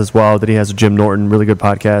podcast as well, that he has with Jim Norton, really good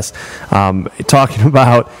podcast, talking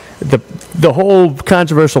about the whole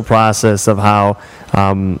controversial process of how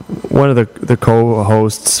one of the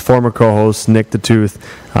co-hosts, former co-hosts, Nick the Tooth,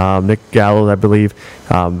 Nick Gallows, I believe,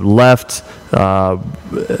 left Dana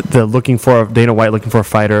White looking for a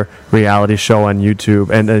fighter reality show on YouTube,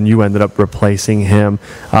 and then you ended up replacing him.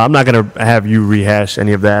 I'm not going to have you rehash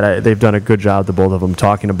any of that. They've done a good job, the both of them,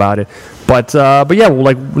 talking about it. But yeah,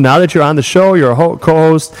 like now that you're on the show, you're a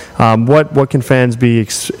co-host. What can fans be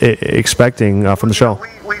expecting from the show?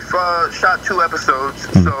 We've shot 2 episodes,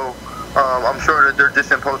 so I'm sure that they're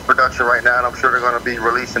just in post-production right now, and I'm sure they're going to be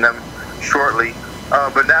releasing them shortly.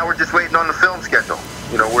 But now we're just waiting on the film schedule.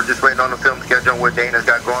 You know, we're just waiting on the film schedule and what Dana's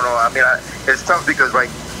got going on. I mean, it's tough because, like,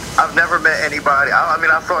 I've never met anybody. I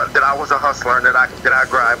thought that I was a hustler and that I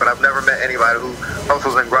grind, but I've never met anybody who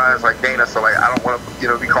hustles and grinds like Dana. So, like, I don't want to, you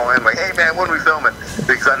know, be calling him like, hey, man, when are we filming?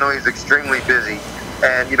 Because I know he's extremely busy.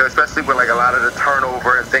 And, you know, especially with, like, a lot of the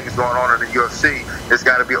turnover and things going on in the UFC, it's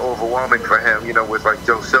got to be overwhelming for him, you know, with, like,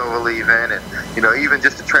 Joe Silva leaving and, you know, even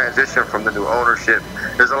just the transition from the new ownership.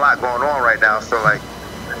 There's a lot going on right now. So, like,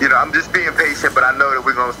 you know, I'm just being patient, but I know that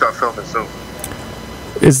we're going to start filming soon.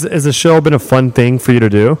 Is the show been a fun thing for you to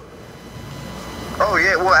do? Oh,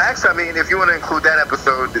 yeah. Well, actually, I mean, if you want to include that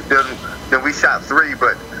episode, then we shot 3.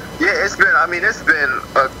 But, yeah,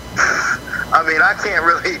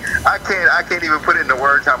 I can't even put into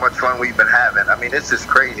words how much fun we've been having. I mean, it's just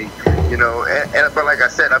crazy, you know. But like I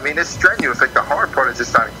said, I mean, it's strenuous. Like, the hard part is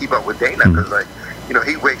just trying to keep up with Dana because, like, you know,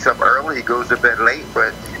 he wakes up early, he goes to bed late,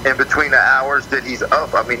 but in between the hours that he's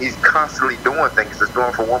up, I mean, he's constantly doing things, just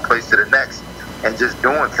going from one place to the next and just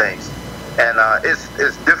doing things. And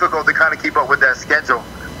it's difficult to kind of keep up with that schedule.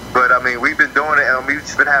 But, I mean, we've been doing it, and we've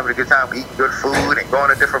just been having a good time eating good food and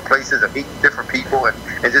going to different places and meeting different people and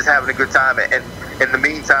just having a good time. And in the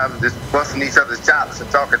meantime, just busting each other's chops and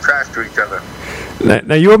talking trash to each other.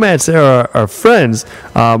 Now, you and Matt Serra are friends,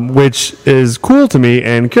 which is cool to me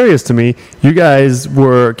and curious to me. You guys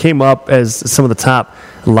came up as some of the top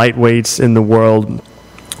lightweights in the world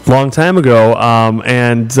long time ago,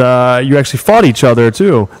 and you actually fought each other,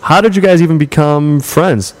 too. How did you guys even become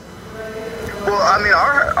friends? Well, I mean,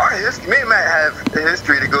 our history, me and Matt have a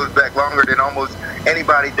history that goes back longer than almost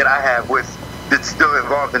anybody that I have that's still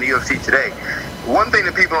involved in the UFC today. One thing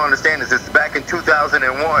that people don't understand is this: back in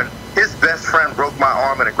 2001, his best friend broke my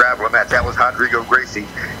arm in a grappling match. That was Rodrigo Gracie.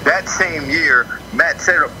 That same year, Matt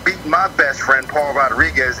Serra beat my best friend, Paul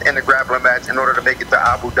Rodriguez, in the grappling match in order to make it to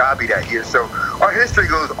Abu Dhabi that year. So our history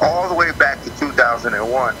goes all the way back to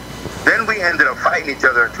 2001. Then we ended up fighting each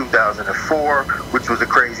other in 2004, which was a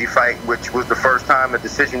crazy fight, which was the first time a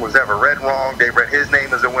decision was ever read wrong. They read his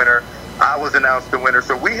name as a winner. I was announced the winner.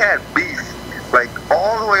 So we had beef, like,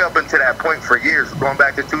 all the way up until that point for years, going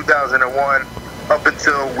back to 2001, up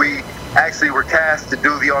until we actually were cast to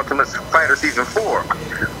do The Ultimate Fighter Season 4.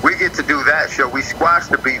 We get to do that show. We squashed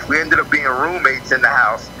the beef. We ended up being roommates in the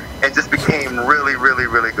house and just became really, really,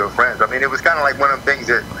 really good friends. I mean, it was kind of like one of the things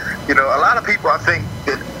that, you know, a lot of people, I think,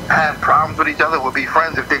 that have problems with each other would be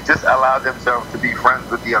friends if they just allowed themselves to be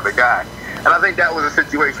friends with the other guy. And I think that was a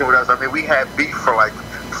situation with us. I mean, we had beef for like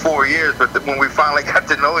 4 years, but when we finally got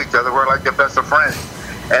to know each other, we're like the best of friends.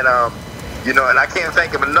 And, you know, and I can't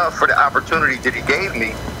thank him enough for the opportunity that he gave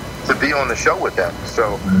me to be on the show with them.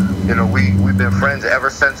 So, you know, we've been friends ever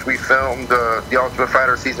since we filmed The Ultimate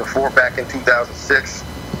Fighter Season 4 back in 2006.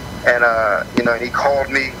 And, you know, and he called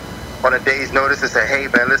me on a day's notice and said, hey,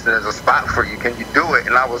 man, listen, there's a spot for you. Can you do it?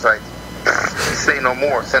 And I was like, say no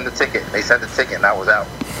more. Send the ticket. They sent the ticket, and I was out.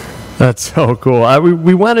 That's so cool.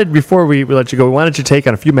 We wanted, before we let you go, we wanted your take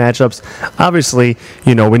on a few matchups. Obviously,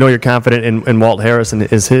 you know, we know you're confident in Walt Harris and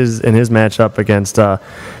his matchup against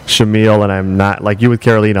Shamil, and I'm not, like you with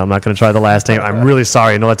Carolina, I'm not going to try the last name. I'm really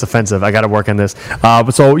sorry. I know that's offensive. I got to work on this.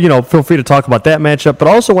 But so, you know, feel free to talk about that matchup, but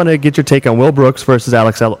also want to get your take on Will Brooks versus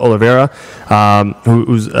Alex Oliveira,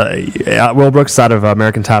 who's Will Brooks out of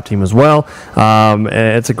American Top Team as well.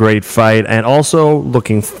 It's a great fight. And also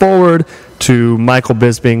looking forward to Michael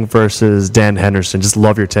Bisping versus Dan Henderson. Just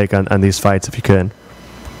love your take on these fights if you could.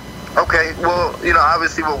 Okay, well, you know,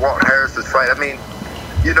 obviously with Walt Harris's fight, I mean,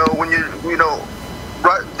 you know, when you know,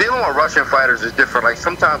 dealing with Russian fighters is different. Like,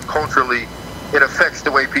 sometimes culturally, it affects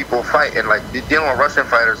the way people fight, and like dealing with Russian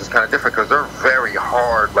fighters is kind of different because they're very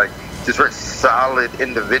hard. Like, just very solid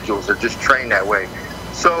individuals. They're just trained that way.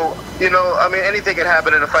 So, you know, I mean, anything can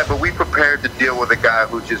happen in a fight, but we prepared to deal with a guy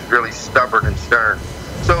who's just really stubborn and stern.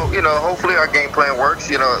 So, you know, hopefully our game plan works.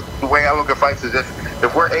 You know, the way I look at fights is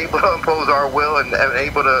if we're able to impose our will and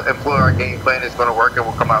able to employ our game plan, it's going to work and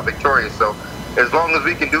we'll come out victorious. So as long as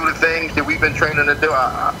we can do the things that we've been training to do,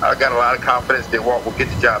 I got a lot of confidence that Walt will get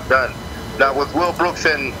the job done. Now, with Will Brooks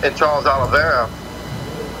and Charles Oliveira,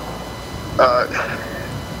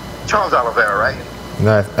 Charles Oliveira, right?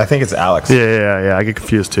 No, I think it's Alex. Yeah. I get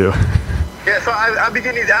confused too. Yeah, so I be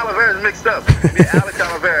getting these Oliveras mixed up. Alex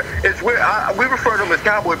Oliveira. It's weird. We refer to him as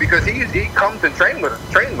Cowboy because he comes and trains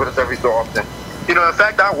with us every so often. You know, in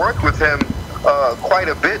fact, I worked with him quite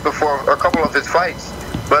a bit before a couple of his fights.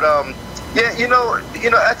 But yeah, you know,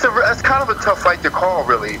 that's kind of a tough fight to call,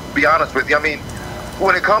 really. To be honest with you, I mean,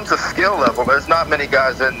 when it comes to skill level, there's not many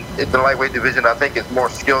guys in the lightweight division I think is more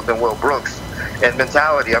skilled than Will Brooks. And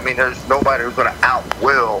mentality, I mean, there's nobody who's going to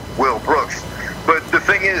out-will Will Brooks. But the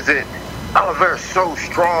thing is that Oliveira's so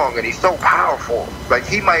strong and he's so powerful. Like,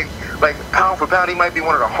 he might, like, pound for pound, he might be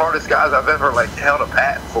one of the hardest guys I've ever, like, held a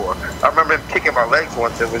pad for. I remember him kicking my legs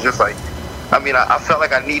once. It was just like, I mean, I felt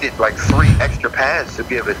like I needed, like, 3 extra pads to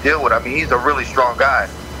be able to deal with. I mean, he's a really strong guy.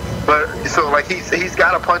 But, so, like, he's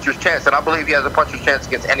got a puncher's chance, and I believe he has a puncher's chance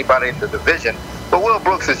against anybody in the division. But Will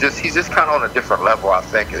Brooks is he's just kind of on a different level, I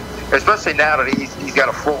think. Especially now that he's got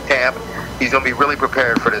a full camp. He's going to be really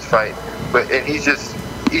prepared for this fight. And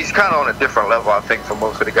he's kind of on a different level, I think, for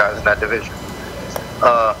most of the guys in that division.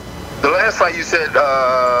 The last fight you said,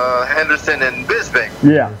 Henderson and Bisping.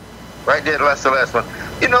 Yeah. Right there, that's the last one.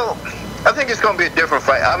 You know, I think it's going to be a different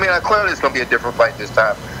fight. I mean, clearly it's going to be a different fight this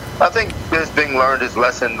time. I think Bisping learned his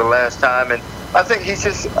lesson the last time, and I think he's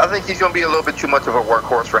going to be a little bit too much of a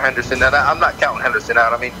workhorse for Henderson. And I'm not counting Henderson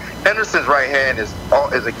out. I mean, Henderson's right hand is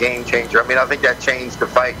a game changer. I mean, I think that changed the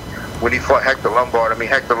fight when he fought Hector Lombard. I mean,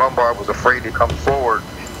 Hector Lombard was afraid to come forward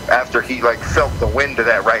after he, like, felt the wind of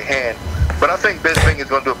that right hand. But I think Bisping is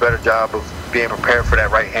going to do a better job of being prepared for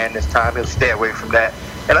that right hand this time. He'll stay away from that.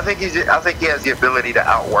 And I think he has the ability to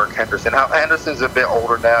outwork Henderson. Henderson's a bit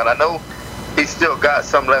older now, and I know he's still got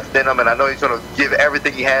some left in him, and I know he's going to give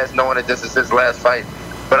everything he has, knowing that this is his last fight.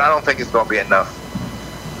 But I don't think it's going to be enough.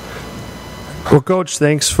 Well, Coach,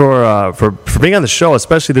 thanks for being on the show,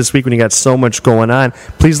 especially this week when you got so much going on.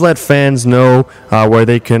 Please let fans know where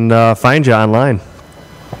they can find you online.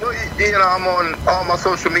 You know, I'm on all my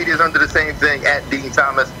social medias under the same thing, at Dean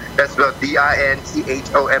Thomas. That's spelled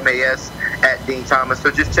DINTHOMAS, at Dean Thomas. So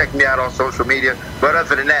just check me out on social media. But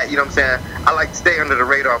other than that, you know what I'm saying, I like to stay under the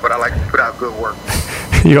radar, but I like to put out good work.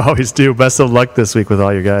 You always do. Best of luck this week with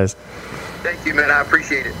all your guys. Thank you, man. I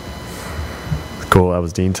appreciate it. Cool. That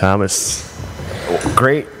was Dean Thomas.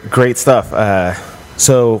 Great stuff.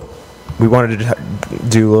 So we wanted to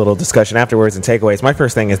do a little discussion afterwards and takeaways. My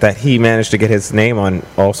first thing is that he managed to get his name on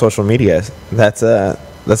all social media. That's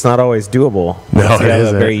not always doable. No, he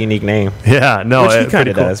has a very unique name. Yeah, no, which he kind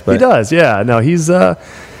of does. But he does. Yeah, no, he's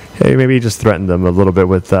maybe he just threatened them a little bit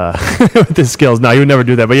with with his skills. No, he would never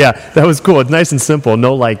do that. But yeah, that was cool. It's nice and simple.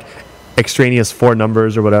 No like extraneous 4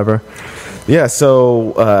 numbers or whatever. Yeah.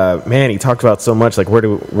 So man, he talked about so much. Like where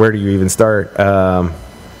do you even start?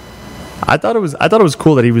 I thought it was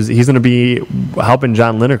cool that he's going to be helping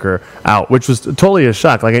John Lineker out, which was totally a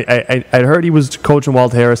shock. Like I'd heard he was coaching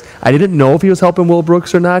Walt Harris. I didn't know if he was helping Will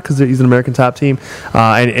Brooks or not because he's an American top team,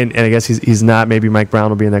 and I guess he's not. Maybe Mike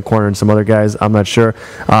Brown will be in that corner and some other guys. I'm not sure,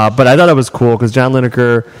 but I thought it was cool because John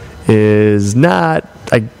Lineker is not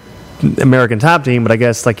like American top team, but I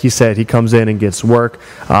guess like he said, he comes in and gets work.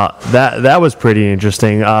 That was pretty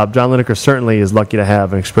interesting. John Lineker certainly is lucky to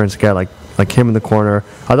have an experienced guy like him in the corner.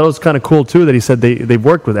 I thought it was kind of cool too that he said they've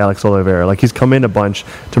worked with Alex Oliveira. Like he's come in a bunch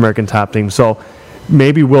to American top team. So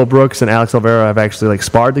maybe Will Brooks and Alex Oliveira have actually like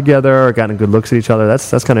sparred together or gotten good looks at each other. That's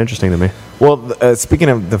kind of interesting to me. Well, speaking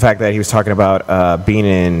of the fact that he was talking about being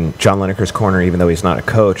in John Lineker's corner, even though he's not a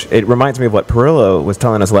coach, it reminds me of what Perillo was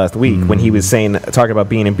telling us last week when he was talking about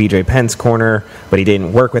being in BJ Penn's corner, but he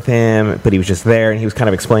didn't work with him, but he was just there, and he was kind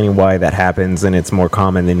of explaining why that happens, and it's more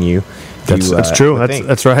common than you. That's true.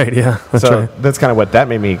 That's right. Yeah. That's kind of what that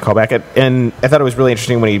made me call back at, and I thought it was really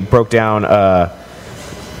interesting when he broke down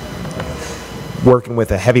working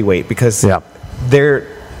with a heavyweight because it's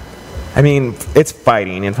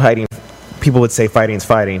fighting, and fighting. People would say fighting's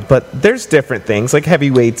fighting, but there's different things. Like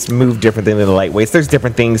heavyweights move differently than the lightweights. There's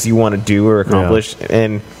different things you want to do or accomplish,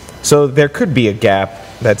 and so there could be a gap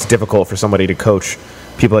that's difficult for somebody to coach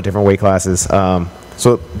people at different weight classes.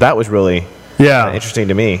 So that was really interesting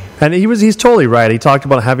to me. And he's totally right. He talked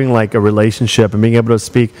about having like a relationship and being able to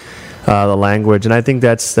speak the language, and I think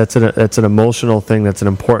that's an emotional thing. That's an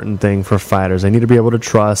important thing for fighters. They need to be able to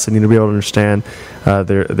trust. They need to be able to understand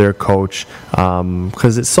their coach,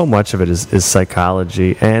 because it's so much of it is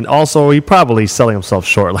psychology. And also, he probably selling himself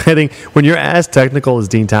short. Like, I think when you're as technical as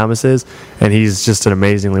Dean Thomas is, and he's just an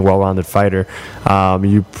amazingly well-rounded fighter,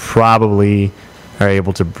 you probably are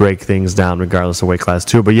able to break things down regardless of weight class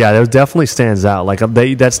too. But yeah, that definitely stands out. Like,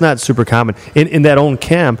 that's not super common in that own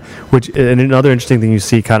camp. Which, and another interesting thing you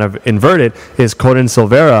see kind of inverted is Conan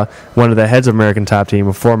Silveira, one of the heads of American Top Team,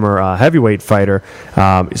 a former heavyweight fighter.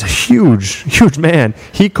 He's a huge man.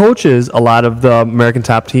 He coaches a lot of the American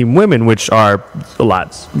Top Team women, which are a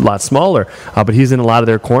lot smaller. But he's in a lot of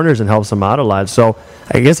their corners and helps them out a lot. So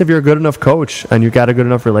I guess if you're a good enough coach and you've got a good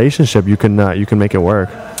enough relationship, you can make it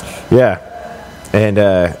work. Yeah. And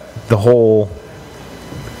the whole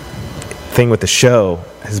thing with the show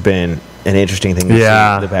has been an interesting thing to see,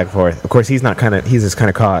 the back and forth. Of course, he's just kind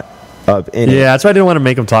of caught up in it. Yeah, that's why I didn't want to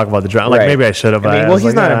make him talk about the drama. Like, maybe I should have. I mean,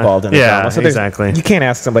 he's not involved in the drama. So exactly. You can't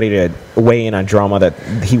ask somebody to weigh in on drama that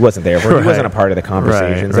he wasn't there for. He wasn't a part of the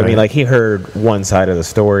conversations. Right. I mean, like, he heard one side of the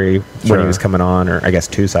story when he was coming on, or I guess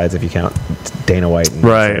two sides if you count Dana White.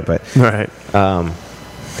 And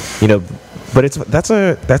But that's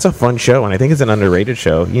a fun show, and I think it's an underrated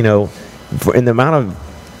show. You know, in the amount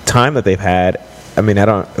of time that they've had, I mean, I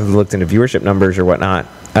don't have looked into viewership numbers or whatnot.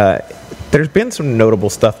 There's been some notable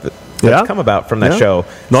stuff that's come about from that show.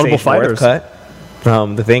 Notable fighters. Northcutt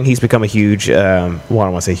from the thing. He's become a huge, I don't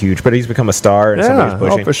want to say huge, but he's become a star. And somebody's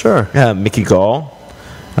pushing. Oh, for sure. Mickey Gall.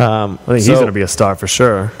 I think he's going to be a star for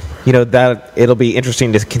sure. You know, that it'll be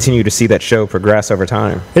interesting to continue to see that show progress over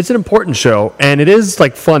time. It's an important show, and it is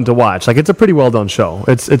like fun to watch. Like, it's a pretty well done show.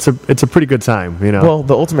 It's a pretty good time, you know. Well,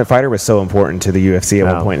 The Ultimate Fighter was so important to the UFC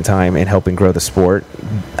at one point in time in helping grow the sport.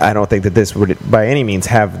 I don't think that this would by any means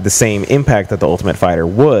have the same impact that The Ultimate Fighter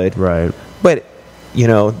would. Right. But, you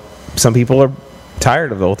know, some people are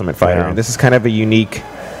tired of The Ultimate Fighter. And this is kind of a unique,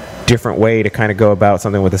 different way to kind of go about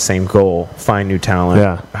something with the same goal. Find new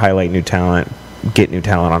talent, highlight new talent, get new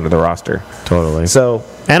talent onto the roster. Totally. So,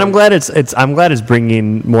 and I'm glad it's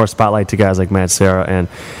bringing more spotlight to guys like Matt Serra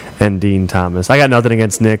and Dean Thomas. I got nothing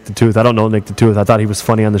against Nick the Tooth. I don't know Nick the Tooth. I thought he was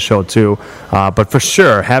funny on the show too. But for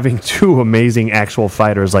sure, having two amazing actual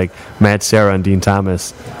fighters like Matt Serra and Dean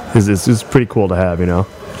Thomas is pretty cool to have, you know.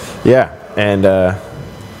 Yeah, and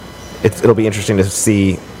it'll be interesting to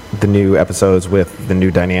see the new episodes with the new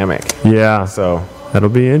dynamic. Yeah. So that'll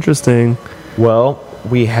be interesting. Well,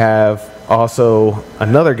 we have also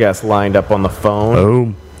another guest lined up on the phone.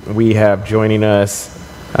 Boom. We have joining us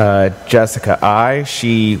Jessica Eye.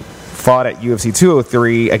 She fought at UFC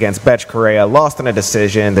 203 against Betch Correa, lost in a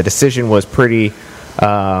decision. The decision was pretty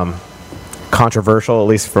controversial, at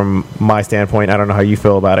least from my standpoint. I don't know how you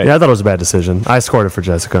feel about it. Yeah, I thought it was a bad decision. I scored it for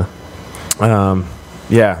Jessica.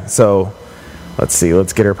 Yeah, so let's see.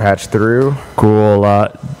 Let's get her patched through. Cool.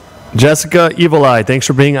 Jessica Evil Eye, thanks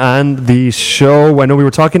for being on the show. I know we were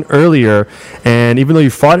talking earlier, and even though you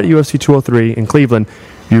fought at UFC 203 in Cleveland,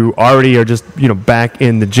 you already are just, back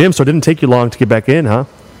in the gym, so it didn't take you long to get back in, huh?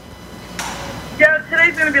 Yeah,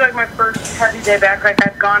 today's going to be like my first heavy day back. Like,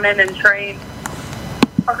 I've gone in and trained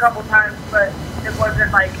a couple times, but it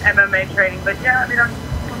wasn't like MMA training. But yeah, I mean, I'm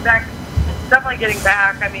back, definitely getting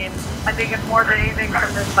back. I mean, I think it's more than anything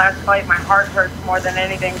from this last fight. My heart hurts more than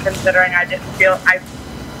anything, considering I didn't feel...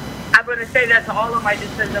 I'm going to say that to all of my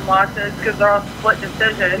decision losses, because they're all split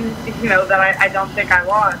decisions, that I don't think I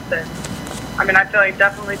lost. And I mean, I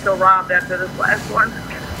definitely feel robbed after this last one.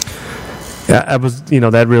 Yeah, I was,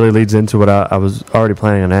 that really leads into what I was already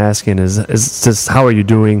planning on asking is just how are you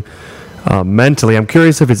doing mentally? I'm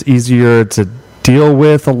curious if it's easier to deal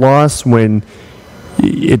with a loss when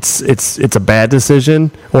it's a bad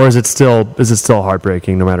decision, or is it still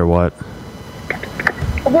heartbreaking no matter what?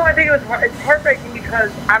 Well, I think it's heartbreaking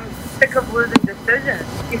because I'm sick of losing decisions.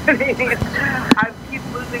 I keep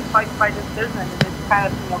losing fights by decision, and it's kind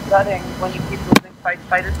of gutting when you keep losing fights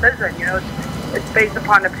by decision. It's based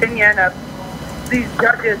upon opinion of these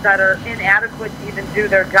judges that are inadequate to even do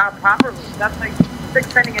their job properly. That's like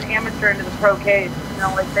sending an amateur into the pro cage. You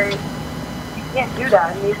can't do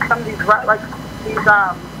that. And some of these refs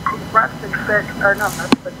and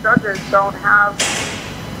the judges don't have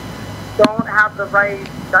the right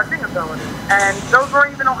judging ability. And those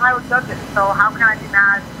weren't even Ohio judges, so how can I be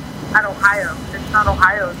mad at Ohio? It's not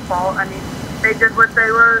Ohio's fault. I mean, they did what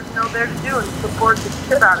they were there to do and support the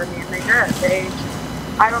shit out of me, and they did.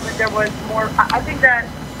 I don't think there was more... I think that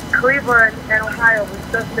Cleveland and Ohio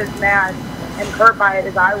was just as mad and hurt by it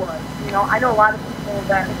as I was. I know a lot of people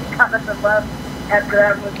that got up and left after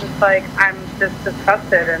that was just like, I'm just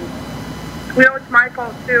disgusted, and It's my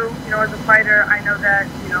fault too. As a fighter, I know that,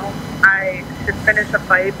 I should finish a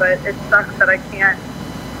fight, but it sucks that I can't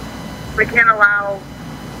allow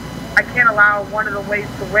one of the ways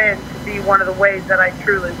to win to be one of the ways that I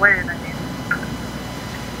truly win. I mean,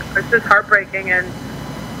 it's just heartbreaking, and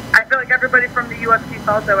I feel like everybody from the UFC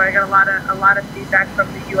felt that way. I got a lot of feedback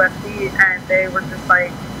from the UFC, and they were just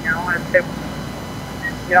like,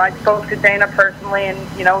 I spoke to Dana personally, and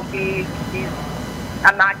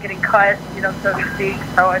I'm not getting cut, so to speak.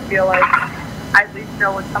 So I feel like I at least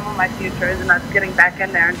know what some of my future is, and that's getting back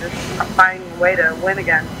in there and just finding a way to win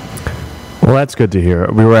again. Well, that's good to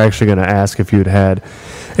hear. We were actually going to ask if you'd had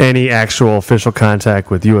any actual official contact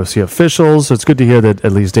with UFC officials. So it's good to hear that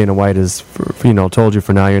at least Dana White has, told you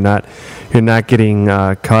for now you're not getting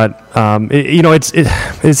cut.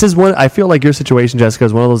 This is one. I feel like your situation, Jessica,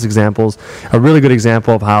 is one of those examples, a really good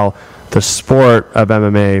example of how the sport of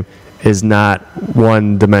MMA is not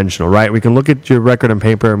one-dimensional, right? We can look at your record on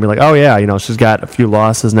paper and be like, oh, yeah, she's got a few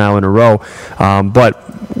losses now in a row.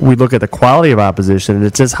 But we look at the quality of opposition, and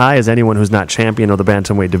it's as high as anyone who's not champion of the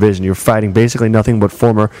bantamweight division. You're fighting basically nothing but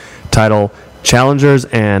former title challengers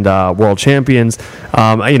and world champions.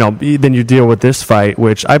 Then you deal with this fight,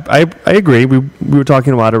 which I agree. We were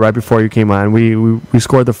talking about it right before you came on. We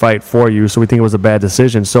scored the fight for you, so we think it was a bad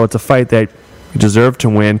decision. So it's a fight that you deserve to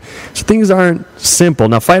win. So things aren't simple.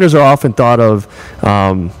 Now, fighters are often thought of,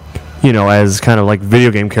 as kind of like video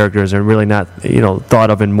game characters and really not, thought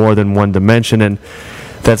of in more than one dimension. And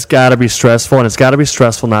that's got to be stressful. And it's got to be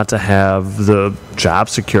stressful not to have the job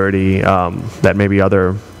security that maybe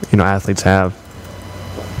other, athletes have.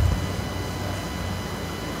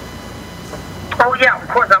 Oh, yeah, of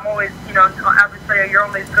course. I'm always, obviously you're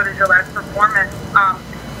only as good as your last performance.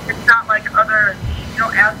 It's not like other,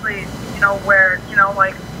 athletes, where,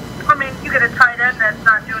 you get a tight end that's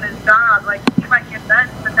not doing his job, like, he might get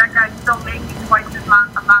benched, but that guy's still making twice his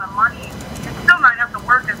amount of money and still might have to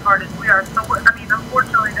work as hard as we are. So,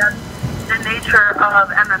 unfortunately, that's the nature of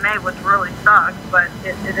MMA, which really sucks, but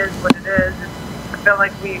it is what it is. I feel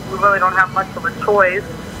like we really don't have much of a choice.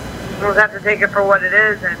 We'll have to take it for what it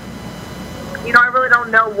is, and, I really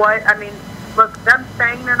don't know what, look, them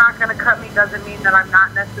saying they're not going to cut me doesn't mean that I'm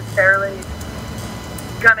not necessarily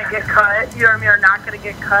going to get cut, or not going to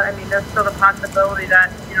get cut. There's still the possibility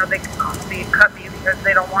that, they could cut me because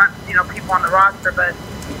they don't want, people on the roster, but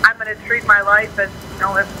I'm going to treat my life as,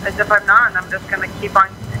 as if I'm not, and I'm just going to keep on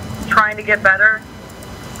trying to get better.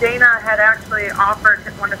 Dana had actually offered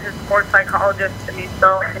one of his sports psychologists to me,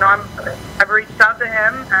 so, I've reached out to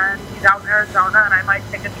him, and he's out in Arizona, and I might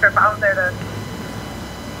take a trip out there to,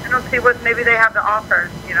 see what maybe they have to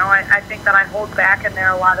offer. I think that I hold back in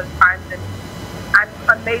there a lot of times, and I'm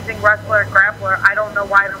an amazing wrestler and grappler. I don't know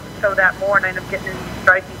why I don't show that more and I end up getting into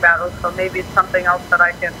striking battles, so maybe it's something else that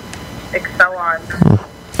I can excel on.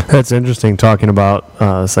 That's interesting, talking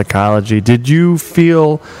about psychology. Did you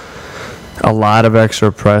feel a lot of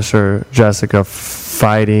extra pressure, Jessica,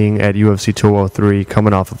 fighting at UFC 203,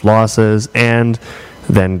 coming off of losses, and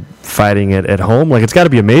then fighting it at home? Like, it's got to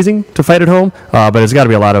be amazing to fight at home, but it's got to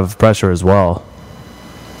be a lot of pressure as well.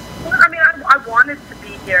 I wanted to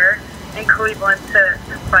be here in Cleveland to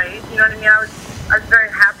fight. You know what I mean? I was very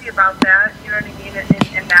happy about that. You know what I mean?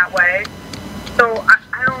 In that way. So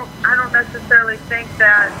I don't necessarily think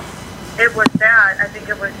that it was that. I think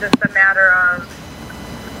it was just a matter of.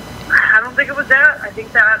 I don't think it was that. I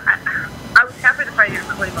think that I was happy to fight here in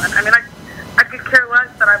Cleveland. I could care less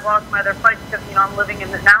that I've lost my other fights because I'm living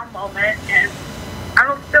in the now moment, and I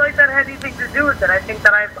don't feel like that had anything to do with it. I think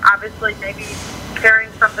that I've obviously maybe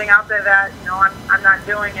carrying something out there that I'm not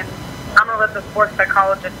doing, and I'm gonna let the sports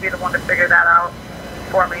psychologist be the one to figure that out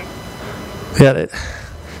for me. Yeah,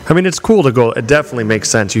 it's cool to go. It definitely makes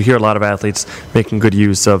sense. You hear a lot of athletes making good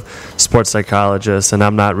use of sports psychologists, and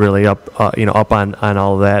I'm not really up on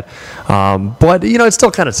all of that. But it's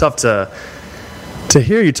still kind of tough to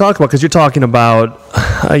hear you talk about, because you're talking about,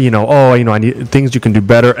 I need things you can do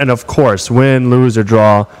better. And of course, win, lose, or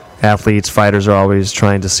draw, athletes, fighters are always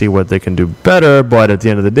trying to see what they can do better. But at the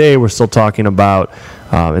end of the day, we're still talking about,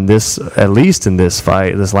 at least in this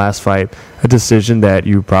last fight, a decision that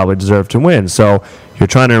you probably deserve to win. So you're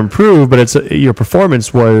trying to improve, but your performance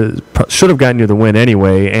should have gotten you the win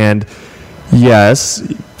anyway. And yes,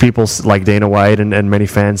 people like Dana White and many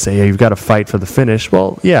fans say, you've got to fight for the finish.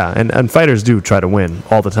 Well, yeah, and fighters do try to win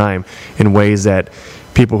all the time in ways that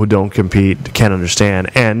people who don't compete can't understand,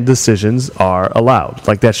 and decisions are allowed.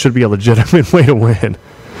 Like, that should be a legitimate way to win.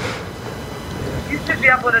 You should be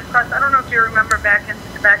able to trust. I don't know if you remember back in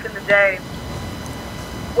the day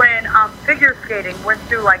when figure skating went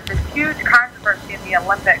through like this huge controversy in the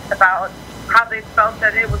Olympics about how they felt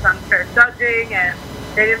that it was unfair judging, and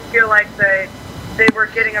they didn't feel like they were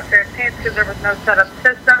getting a fair chance because there was no set-up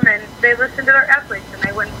system, and they listened to their athletes and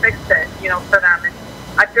they went and fixed it, for them. And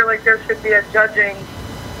I feel like there should be a judging,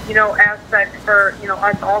 aspect for,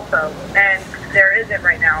 us also, and there isn't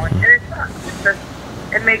right now, and it sucks. It's just,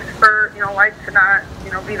 it makes for, life to not,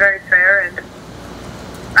 be very fair. And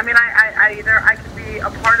I mean, I either I could be a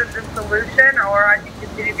part of the solution or I can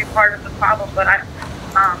continue to be part of the problem, but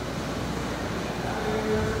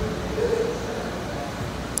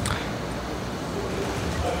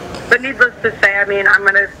but needless to say, I mean, I'm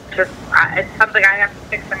gonna just, it's something I have to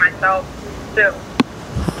fix it myself too.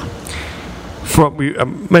 I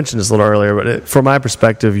mentioned this a little earlier, but from my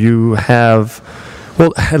perspective, you have,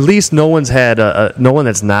 well, at least no one's had no one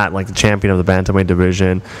that's not like the champion of the bantamweight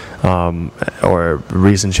division or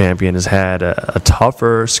recent champion has had a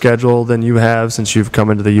tougher schedule than you have since you've come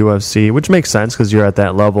into the UFC, which makes sense because you're at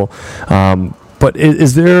that level. But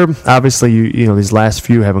is there, obviously, you know, these last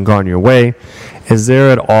few haven't gone your way. Is there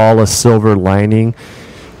at all a silver lining,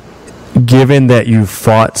 given that you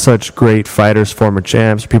fought such great fighters, former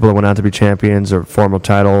champs, people that went on to be champions or former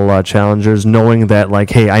title challengers, knowing that, like,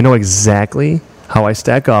 hey, I know exactly how I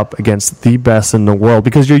stack up against the best in the world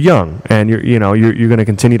because you're young and you're going to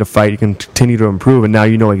continue to fight, you can continue to improve, and now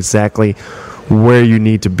you know exactly where you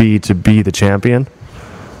need to be the champion?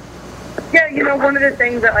 Yeah, you know, one of the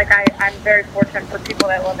things that, like, I'm very fortunate for people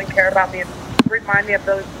that love and care about me and remind me of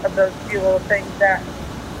those few little things that,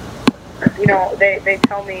 you know, they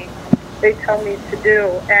tell me to do,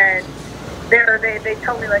 and they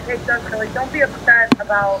tell me, like, hey, Jessica, like, don't be upset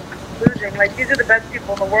about losing. Like, these are the best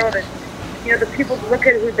people in the world, and, you know, the people look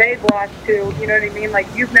at who they've lost to, you know what I mean? Like,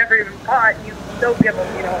 you've never even fought, you still give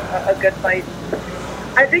them, you know, a good fight.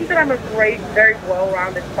 I think that I'm a great, very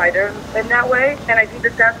well-rounded fighter in that way, and I think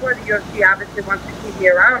that that's where the UFC obviously wants to keep me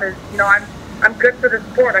around is, you know, I'm good for the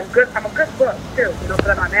sport. I'm a good book, too, you know,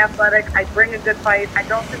 but I'm athletic. I bring a good fight. I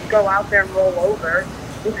don't just go out there and roll over.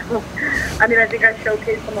 You know? I mean, I think I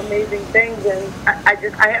showcase some amazing things, and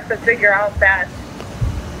I have to figure out that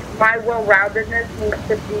my well-roundedness needs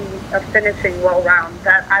to be a finishing well-round,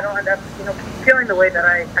 that I don't end up, you know, feeling the way that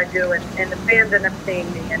I do, and the fans end up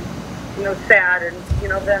seeing me, and, you know, sad, and, you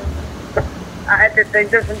know, then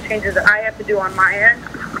there's some changes that I have to do on my end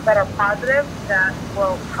that are positive, that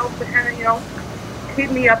will help to kind of, you know,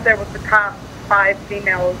 keep me up there with the top 5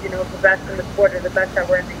 females, you know, the best in the sport or the best that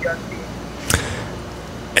were in the UFC.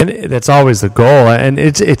 And that's always the goal, and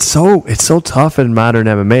it's so tough in modern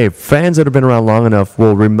MMA. Fans that have been around long enough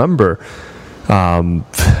will remember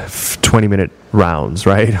 20-minute rounds,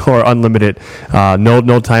 right, or unlimited,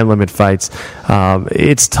 no time limit fights.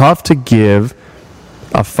 It's tough to give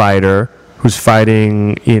a fighter who's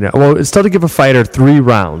fighting, it's tough to give a fighter 3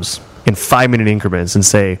 rounds in 5-minute increments and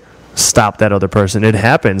say, stop that other person. It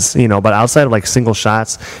happens, but outside of like single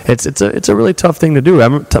shots, it's a really tough thing to do.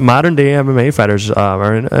 Modern day MMA fighters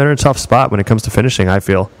are in a tough spot when it comes to finishing, I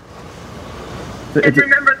feel. And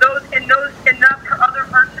remember, that other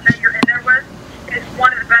person that you're in there with is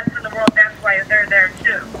one of the best in the world. That's why they're there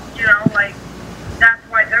too. You know, like, that's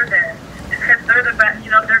why they're there. Because they're the best.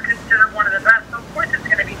 You know, they're considered one of the best. So of course, it's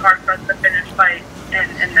going to be hard for us to finish fights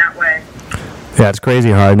in that way. Yeah, it's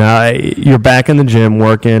crazy hard. Now, you're back in the gym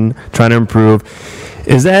working, trying to improve.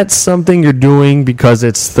 Is that something you're doing because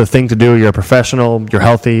it's the thing to do? You're a professional, you're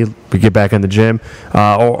healthy, you get back in the gym?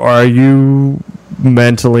 Or are you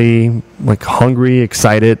mentally, like, hungry,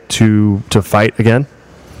 excited to fight again?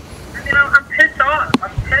 I mean, I'm pissed off.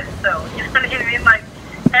 I'm pissed, though. You know what I mean? Like,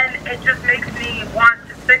 and it just makes me want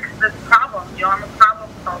to fix this problem. You know, I'm a problem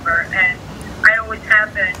solver, and I always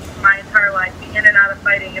have been my entire life, in and out of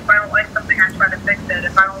fighting. If I don't like something, I try to fix it.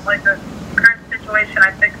 If I don't like the current situation,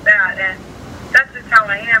 I fix that. And that's just how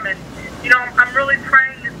I am. And, you know, I'm really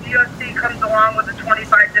praying that the UFC comes along with the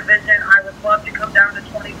 25 division. I would love to come down to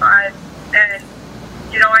 25. And,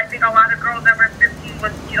 you know, I think a lot of girls that were 15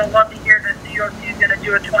 would, love to hear that the UFC is going to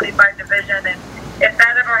do a 25 division. And if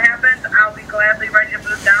that ever happens, I'll be gladly ready to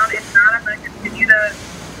move down. If not, I'm going to continue to,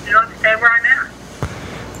 stay where I'm at.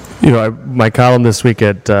 My column this week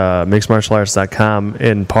at mixedmartialarts.com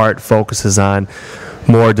in part focuses on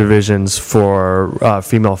more divisions for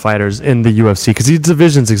female fighters in the UFC because these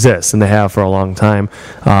divisions exist and they have for a long time.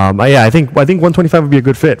 I think 125 would be a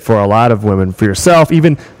good fit for a lot of women. For yourself,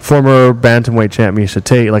 even former bantamweight champ Miesha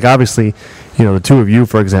Tate. Like, obviously, the two of you,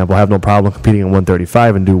 for example, have no problem competing at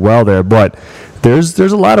 135 and do well there. But there's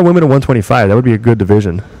a lot of women at 125. That would be a good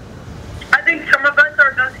division. I think some of us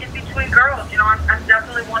are those in-between girls. I'm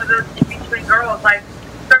definitely one of those in-between girls. Like,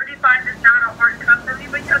 35 is not a hard cut for me,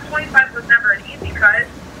 but 25 was never an easy cut.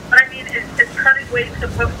 But I mean, it's cutting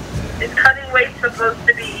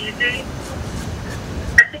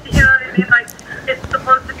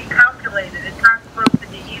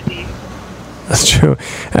That's true.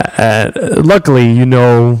 Luckily, you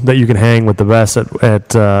know that you can hang with the best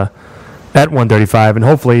at 135, and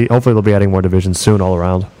hopefully they'll be adding more divisions soon all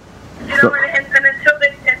around. You know, and until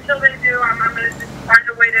they do, I'm going to just find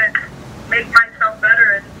a way to make myself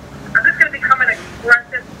better. And I'm just going to become an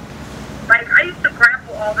aggressive. Like, I used to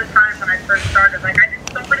grapple all the time when I first started. Like, I did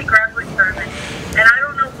so many grappling tournaments, and I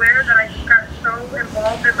don't know where that I just got so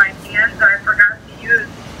involved in my hands that I forgot to use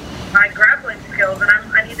my grappling skills, and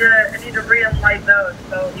I need to re-enlight those.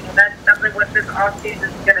 So, you know, that's definitely what this off season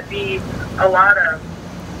is going to be a lot of.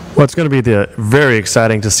 Well, it's going to be very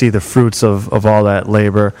exciting to see the fruits of all that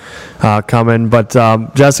labor coming. But,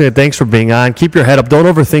 Jessica, thanks for being on. Keep your head up. Don't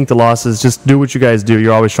overthink the losses. Just do what you guys do.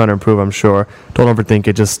 You're always trying to improve, I'm sure. Don't overthink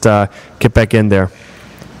it. Just get back in there.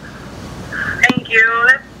 Thank you.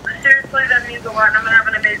 Seriously, that means a lot. And I'm going to have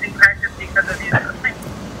an amazing practice because of you.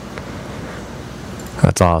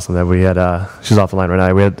 That's awesome. That we had. She's off the line right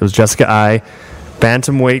now. It was Jessica I,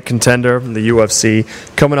 bantamweight contender in the UFC,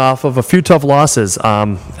 coming off of a few tough losses.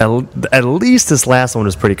 At least this last one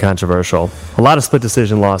was pretty controversial. A lot of split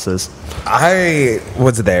decision losses. I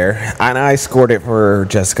was there, and I scored it for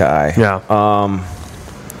Jessica I. Yeah.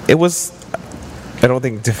 It was, I don't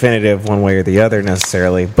think definitive one way or the other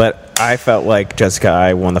necessarily, but I felt like Jessica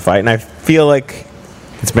I won the fight, and I feel like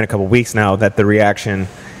it's been a couple weeks now that the reaction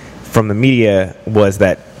from the media was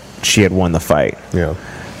that she had won the fight. Yeah.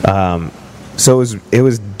 So it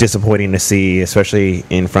was disappointing to see, especially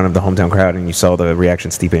in front of the hometown crowd, and you saw the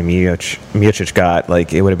reaction Stipe Miocic got.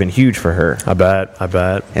 Like, it would have been huge for her. I bet.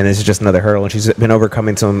 And this is just another hurdle, and she's been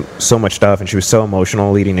overcoming so much stuff, and she was so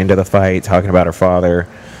emotional leading into the fight, talking about her father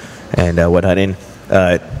and whatnot. And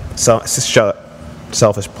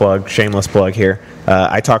selfish plug, shameless plug here.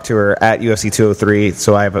 I talked to her at UFC 203,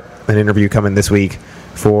 so I have an interview coming this week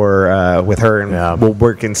with her, and we'll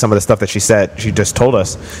work in some of the stuff that she just told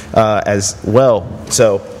us as well.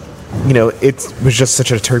 So, you know, it was just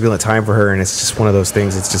such a turbulent time for her, and it's just one of those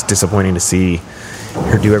things. It's just disappointing to see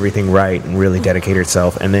her do everything right and really dedicate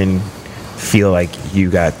herself, and then feel like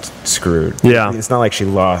you got screwed. Yeah. It's not like she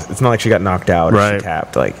lost. It's not like she got knocked out or she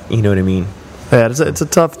tapped. Like, you know what I mean? Yeah, it's a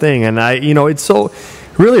tough thing, and it's so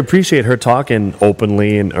really appreciate her talking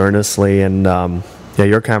openly and earnestly, and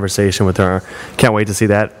your conversation with her. Can't wait to see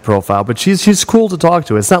that profile. But she's cool to talk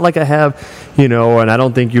to. It's not like I have, and I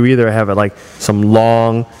don't think you either have like some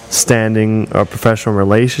long-standing professional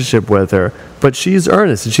relationship with her. But she's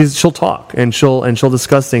earnest, and she'll talk, and she'll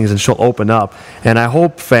discuss things, and she'll open up. And I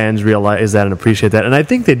hope fans realize that and appreciate that. And I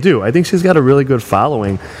think they do. I think she's got a really good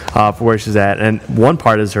following for where she's at. And one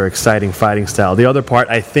part is her exciting fighting style. The other part,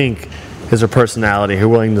 I think, is her personality, her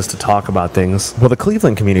willingness to talk about things. Well, the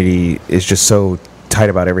Cleveland community is just so tight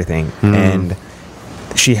about everything, and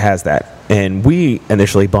she has that. And we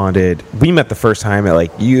initially bonded. We met the first time at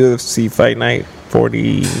like UFC Fight Night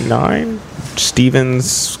 49,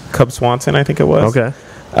 Stevens, Cub Swanson, I think it was. Okay.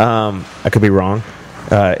 I could be wrong,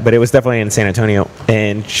 but it was definitely in San Antonio.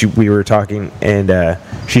 And we were talking, and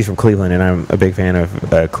she's from Cleveland, and I'm a big fan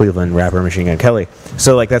of Cleveland rapper Machine Gun Kelly.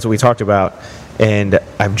 So like that's what we talked about. And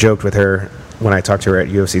I've joked with her when I talked to her at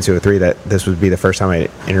UFC 203 that this would be the first time I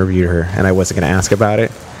interviewed her, and I wasn't going to ask about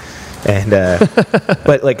it. And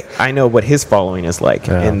but like I know what his following is like,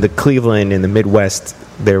 and the Cleveland and the Midwest,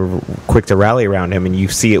 they're quick to rally around him, and you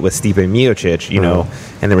see it with Stipe Miocic, you know,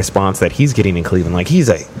 and the response that he's getting in Cleveland. Like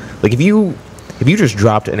if you just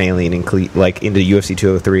dropped an alien into UFC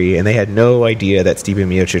 203 and they had no idea that Stipe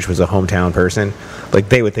Miocic was a hometown person, like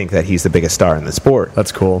they would think that he's the biggest star in the sport.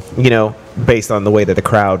 That's cool. Based on the way that the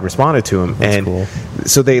crowd responded to him. That's and cool.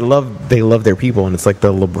 So they love their people, and it's like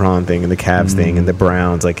the LeBron thing and the Cavs thing and the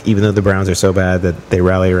Browns. Like, even though the Browns are so bad that they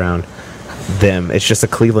rally around them, it's just a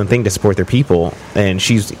Cleveland thing to support their people, and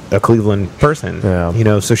she's a Cleveland person.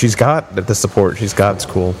 So she's got the support. She's got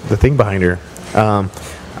the thing behind her.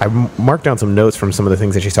 I marked down some notes from some of the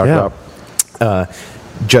things that she talked about.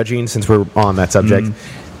 Judging, since we're on that subject,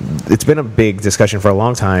 it's been a big discussion for a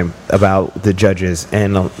long time about the judges,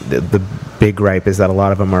 and the big gripe is that a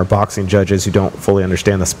lot of them are boxing judges who don't fully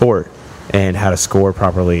understand the sport and how to score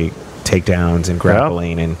properly takedowns and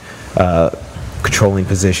grappling and controlling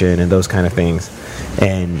position and those kind of things.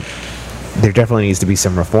 And there definitely needs to be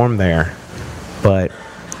some reform there. But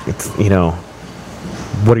it's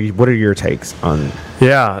what are your takes on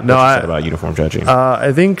about uniform judging?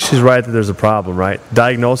 I think she's right that there's a problem, right?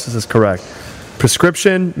 Diagnosis is correct.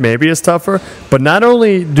 Prescription maybe is tougher, but not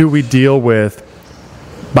only do we deal with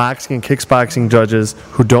boxing and kickboxing judges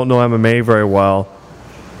who don't know MMA very well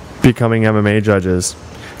becoming MMA judges.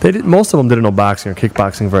 Most of them didn't know boxing or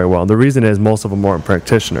kickboxing very well. And the reason is most of them weren't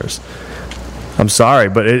practitioners. I'm sorry,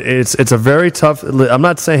 but it's a very tough. I'm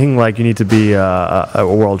not saying like you need to be a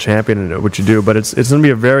world champion in what you do, but it's going to be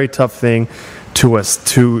a very tough thing to us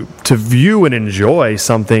to view and enjoy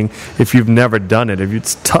something if you've never done it. If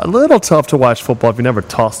it's a little tough to watch football if you never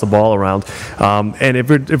tossed the ball around, and if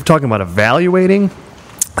we're talking about evaluating.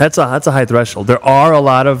 That's a high threshold. There are a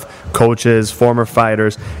lot of coaches, former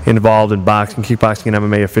fighters involved in boxing, kickboxing, and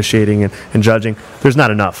MMA, officiating and judging. There's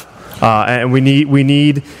not enough, and we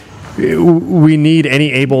need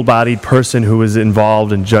any able-bodied person who is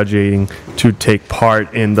involved in judging to take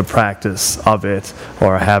part in the practice of it,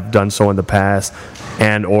 or have done so in the past,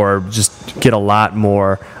 and or just get a lot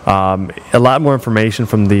more information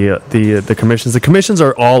from the commissions. The commissions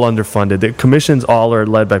are all underfunded. The commissions all are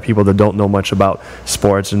led by people that don't know much about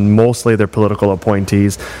sports, and mostly they're political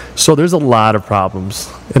appointees. So there's a lot of problems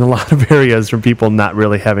in a lot of areas from people not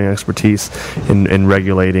really having expertise in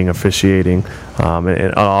regulating, officiating,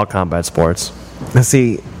 in all combat sports. Now,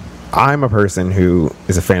 see, I'm a person who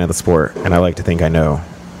is a fan of the sport, and I like to think I know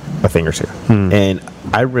a thing or two. And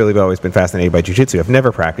I've really always been fascinated by jiu-jitsu. I've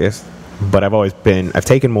never practiced, but I've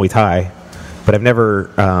taken Muay Thai, but I've never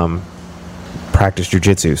practiced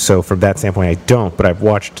jiu-jitsu. So from that standpoint, I don't, but I've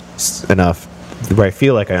watched enough where I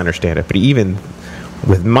feel like I understand it. But even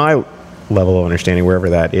with my level of understanding, wherever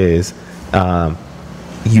that is,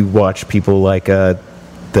 you watch people like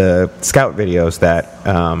the scout videos that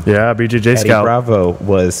BJJ Eddie Scout Bravo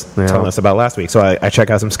was telling us about last week. So I check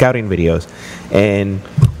out some scouting videos, and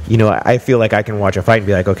I feel like I can watch a fight and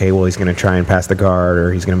be like, okay, well, he's going to try and pass the guard,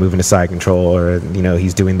 or he's going to move into side control, or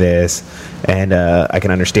he's doing this, and I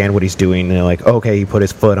can understand what he's doing. And like, okay, he put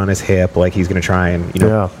his foot on his hip, like he's going to try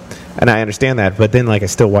and and I understand that. But then like I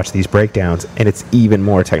still watch these breakdowns, and it's even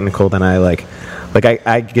more technical than I like. Like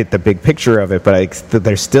I get the big picture of it, but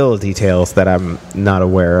there's still details that I'm not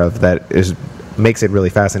aware of that makes it really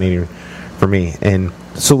fascinating for me. And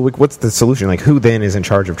so, what's the solution? Like, who then is in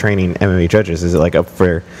charge of training MMA judges? Is it like up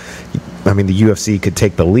for? I mean, the UFC could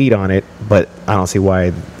take the lead on it, but I don't see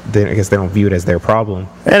why. I guess they don't view it as their problem.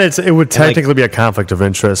 And it would technically be a conflict of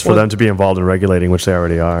interest for them to be involved in regulating, which they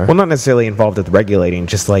already are. Well, not necessarily involved with regulating,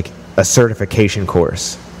 just like a certification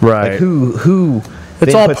course, right? Like who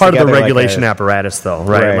It's all part of the regulation apparatus, though,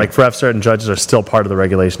 right? Like ref cert and judges are still part of the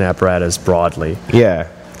regulation apparatus broadly. Yeah.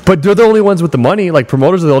 But they're the only ones with the money. Like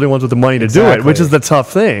promoters are the only ones with the money to do it, which is the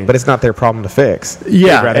tough thing. But it's not their problem to fix.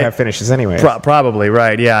 Yeah, they'd rather have finishes anyway. Probably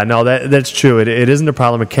right. Yeah, no, that's true. It isn't a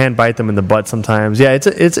problem. It can bite them in the butt sometimes. Yeah, it's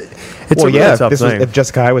a really tough thing. If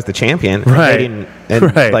Jessica Ai was the champion, right,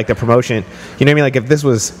 like the promotion, you know what I mean? Like if this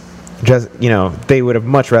was just, they would have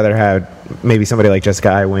much rather had maybe somebody like Jessica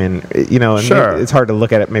Ai win. And sure. It's hard to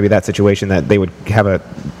look at it. Maybe that situation that they would have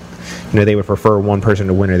they would prefer one person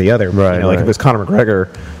to win or the other. Right, like if it was Conor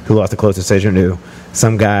McGregor who lost a close decision to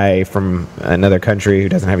some guy from another country who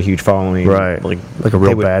doesn't have a huge following. Right, like a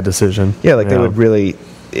real bad decision. Yeah, like they would really,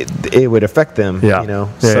 it would affect them. Yeah,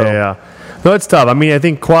 yeah. No, it's tough. I mean, I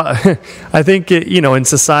think in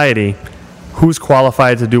society, who's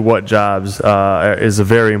qualified to do what jobs is a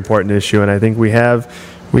very important issue, and I think we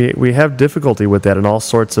have difficulty with that in all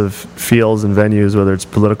sorts of fields and venues, whether it's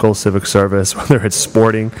political, civic service, whether it's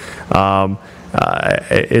sporting.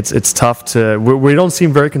 It's tough to. We don't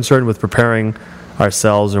seem very concerned with preparing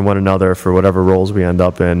ourselves and one another for whatever roles we end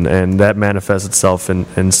up in, and that manifests itself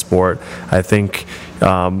in sport. I think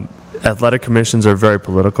athletic commissions are very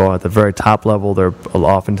political at the very top level. They're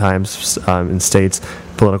oftentimes in states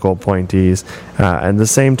political appointees, and the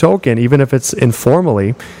same token, even if it's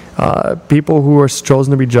informally. People who are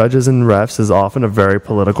chosen to be judges and refs is often a very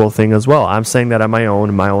political thing as well. I'm saying that on my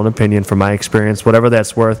own opinion, from my experience, whatever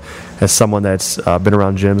that's worth, as someone that's been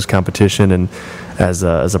around gyms, competition, and as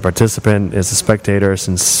a participant, as a spectator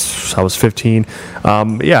since I was 15.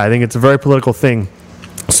 I think it's a very political thing.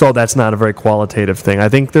 So that's not a very qualitative thing. I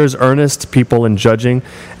think there's earnest people in judging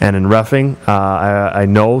and in reffing. I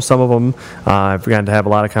know some of them. I've gotten to have a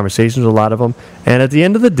lot of conversations with a lot of them. And at the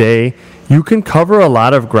end of the day, you can cover a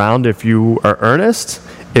lot of ground if you are earnest,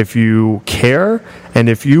 if you care, and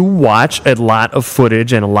if you watch a lot of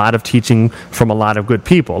footage and a lot of teaching from a lot of good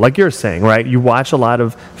people. Like you're saying, right? You watch a lot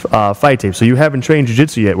of fight tapes. So you haven't trained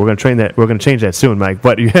jiu-jitsu yet. We're going to train that. We're going to change that soon, Mike.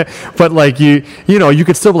 But like you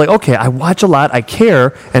could still be like, okay, I watch a lot, I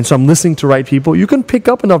care, and so I'm listening to right people. You can pick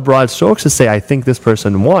up enough broad strokes to say, I think this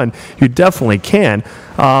person won. You definitely can.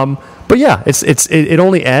 But yeah, it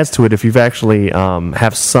only adds to it if you've actually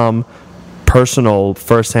have some personal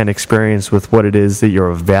first-hand experience with what it is that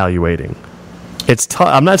you're evaluating. It's tough.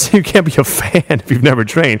 I'm not saying you can't be a fan if you've never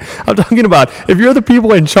trained. I'm talking about if you're the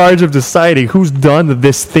people in charge of deciding who's done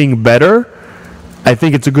this thing better, I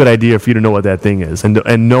think it's a good idea for you to know what that thing is,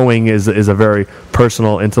 and knowing is a very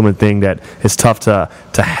personal, intimate thing that is tough to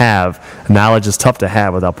have. Knowledge is tough to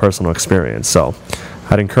have without personal experience. So,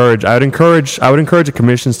 I would encourage the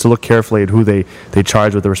commissions to look carefully at who they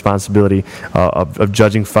charge with the responsibility of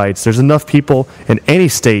judging fights. There's enough people in any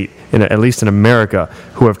state, at least in America,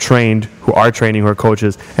 who are training, who are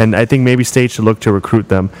coaches, and I think maybe states should look to recruit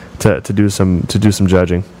them to do some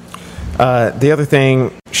judging. The other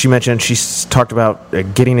thing she mentioned, she talked about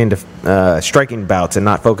getting into striking bouts and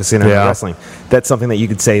not focusing on wrestling. That's something that you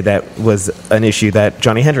could say that was an issue that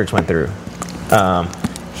Johnny Hendricks went through.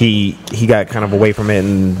 He got kind of away from it,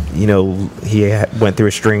 and he went through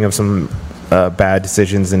a string of some bad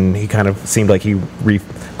decisions, and he kind of seemed like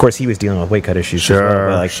of course he was dealing with weight cut issues.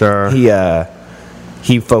 Sure.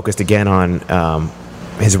 He focused again on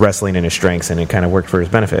his wrestling and his strengths, and it kind of worked for his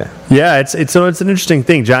benefit. Yeah, it's an interesting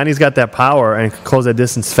thing. Johnny's got that power and can close that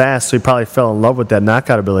distance fast, so he probably fell in love with that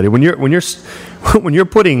knockout ability. When you're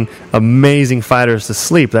putting amazing fighters to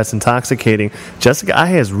sleep, that's intoxicating. Jessica Eye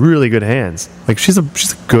has really good hands. Like she's a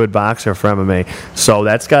good boxer for MMA, so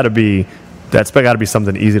that's got to be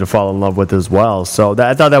something easy to fall in love with as well. So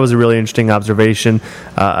I thought that was a really interesting observation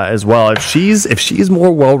as well. If she's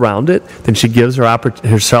more well-rounded, then she gives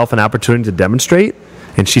herself an opportunity to demonstrate,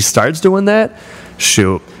 and she starts doing that.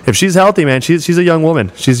 Shoot, if she's healthy, man, she's a young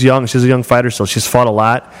woman. She's young. She's a young fighter still. She's fought a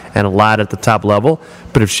lot at the top level.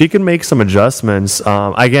 But if she can make some adjustments,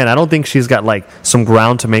 again, I don't think she's got like some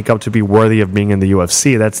ground to make up to be worthy of being in the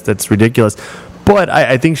UFC. That's ridiculous. But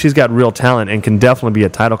I think she's got real talent and can definitely be a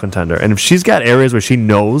title contender. And if she's got areas where she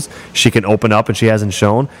knows she can open up and she hasn't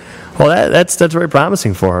shown, well, that's very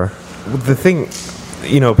promising for her. The thing,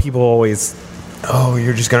 people always,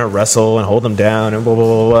 you're just going to wrestle and hold them down and blah, blah,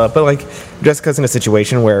 blah, blah. But, like, Jessica's in a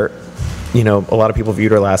situation where, a lot of people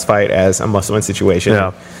viewed her last fight as a must-win situation. Yeah.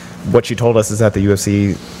 What she told us is that the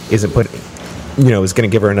UFC is going to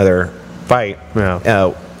give her another fight.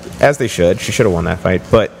 Yeah. As they should. She should have won that fight.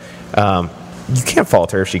 But you can't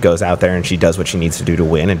fault her if she goes out there and she does what she needs to do to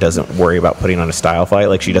win and doesn't worry about putting on a style fight.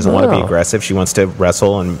 Like, she doesn't want to be aggressive. She wants to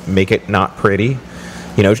wrestle and make it not pretty.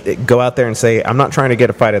 Go out there and say, I'm not trying to get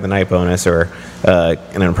a fight of the night bonus or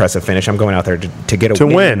an impressive finish. I'm going out there to get a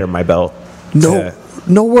win under my belt.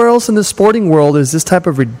 Nowhere else in the sporting world is this type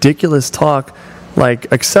of ridiculous talk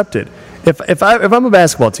accepted. If I'm a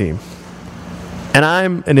basketball team and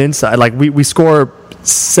I'm an inside, like we score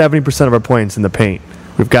 70% of our points in the paint.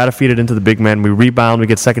 We've got to feed it into the big men. We rebound, we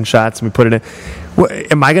get second shots, and we put it in.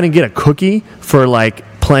 Am I going to get a cookie for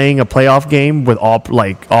playing a playoff game with all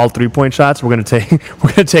 3-point shots? We're going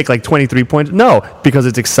to take like 23 points. No, because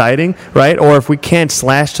it's exciting, right? Or if we can't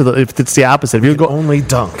slash if it's the opposite. If you go only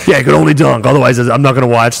dunk. Yeah, you could only dunk. Otherwise, I'm not going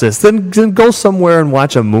to watch this. Then go somewhere and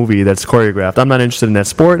watch a movie that's choreographed. I'm not interested in that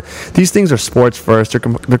sport. These things are sports first.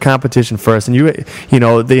 They're competition first, and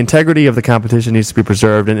the integrity of the competition needs to be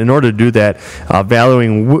preserved. And in order to do that,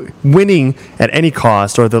 valuing winning at any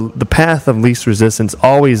cost or the path of least resistance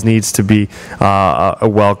always needs to be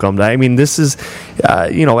welcomed. I mean, this is,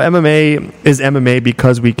 MMA is MMA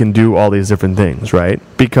because we can do all these different things, right?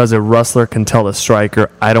 Because a wrestler can tell a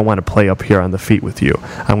striker, I don't want to play up here on the feet with you.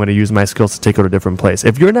 I'm going to use my skills to take you to a different place.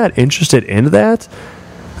 If you're not interested in that,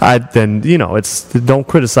 then don't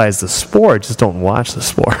criticize the sport. Just don't watch the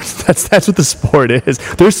sport. That's what the sport is.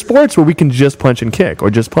 There's sports where we can just punch and kick or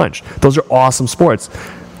just punch. Those are awesome sports.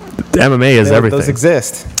 The MMA is everything. Those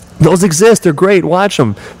exist. Those exist. They're great. Watch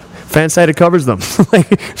them. Fansided covers them.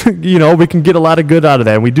 We can get a lot of good out of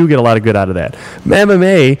that, and we do get a lot of good out of that.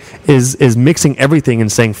 MMA is mixing everything and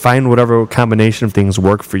saying find whatever combination of things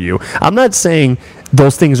work for you. I'm not saying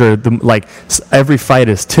those things are every fight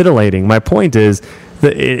is titillating. My point is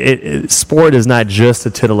sport is not just to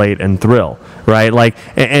titillate and thrill, right?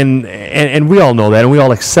 And we all know that, and we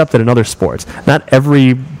all accept it in other sports. Not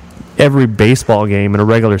every baseball game in a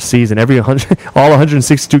regular season, all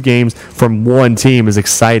 162 games from one team is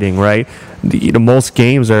exciting, right? Most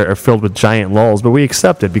games are filled with giant lulls, but we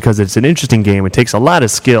accept it because it's an interesting game. It takes a lot of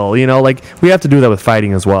skill, we have to do that with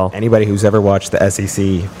fighting as well. Anybody who's ever watched the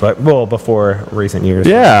SEC, before recent years.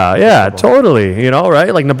 Yeah, totally,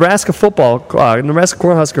 right? Like Nebraska football, Nebraska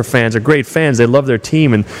Cornhusker fans are great fans. They love their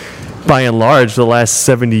team, and by and large, the last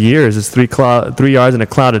 70 years, it's 3 yards in a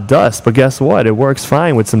cloud of dust. But guess what? It works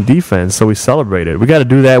fine with some defense, so we celebrate it. We got to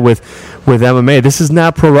do that with MMA. This is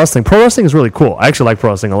not pro wrestling. Pro wrestling is really cool. I actually like pro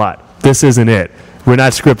wrestling a lot. This isn't it. We're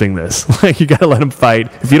not scripting this. You got to let them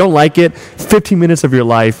fight. If you don't like it, 15 minutes of your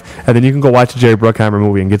life, and then you can go watch a Jerry Bruckheimer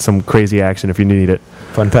movie and get some crazy action if you need it.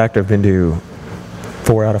 Fun fact, I've been to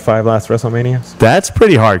 4 out of 5 last WrestleManias. That's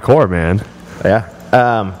pretty hardcore, man.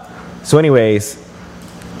 Yeah. So anyways,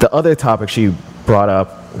 the other topic she brought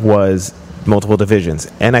up was multiple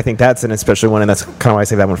divisions. And I think that's an especially one, and that's kind of why I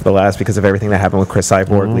saved that one for the last, because of everything that happened with Chris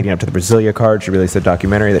Cyborg leading up to the Brasilia card. She released a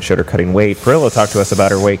documentary that showed her cutting weight. Perillo talked to us about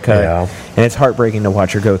her weight cut, and it's heartbreaking to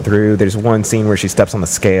watch her go through. There's one scene where she steps on the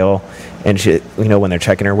scale, and she, when they're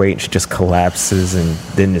checking her weight, she just collapses and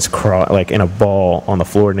then just crawl like in a ball on the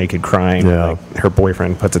floor, naked, crying. Like her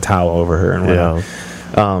boyfriend puts a towel over her and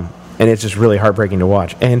whatnot. And it's just really heartbreaking to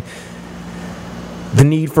watch. And the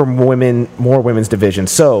need for more women's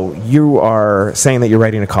divisions. So you are saying that you're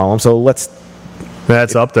writing a column. So that's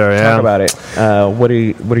up there. Talk about it. What are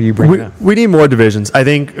you bringing up? We need more divisions. I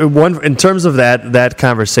think in terms of that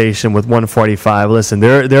conversation with 145. Listen,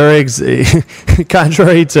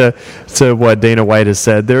 contrary to what Dana White has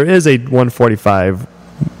said, there is a 145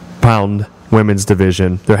 pound women's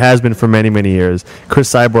division. There has been for many, many years. Chris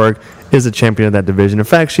Cyborg is a champion of that division. In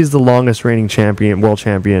fact, she's the longest reigning world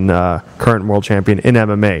champion, current world champion in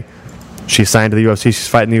MMA. She signed to the UFC. She's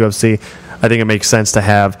fighting the UFC. I think it makes sense to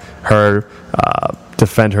have her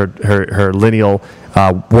defend her lineal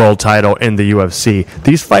world title in the UFC.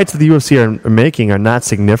 These fights that the UFC are making are not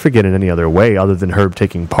significant in any other way other than her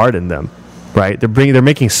taking part in them. Right, they're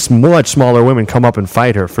making much smaller women come up and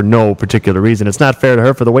fight her for no particular reason. It's not fair to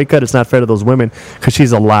her for the weight cut. It's not fair to those women because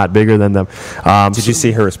she's a lot bigger than them. Did you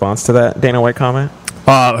see her response to that Dana White comment?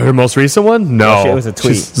 Her most recent one? No. It was a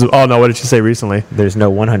tweet. No, what did she say recently? There's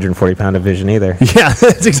no 140-pound division either. Yeah,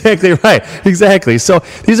 that's exactly right. Exactly. So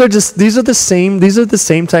these are the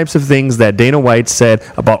same types of things that Dana White said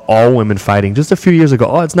about all women fighting just a few years ago.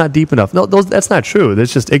 Oh, it's not deep enough. No, that's not true.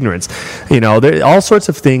 That's just ignorance. All sorts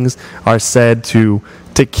of things are said to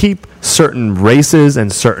keep certain races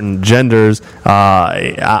and certain genders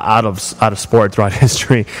out of sport throughout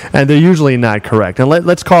history, and they're usually not correct. And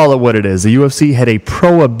let's call it what it is. The UFC had a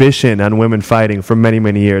prohibition on women fighting for many,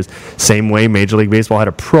 many years. Same way Major League Baseball had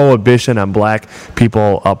a prohibition on black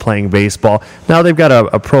people playing baseball. Now they've got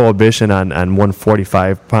a prohibition on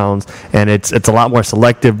 145 pounds, and it's a lot more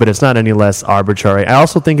selective, but it's not any less arbitrary. I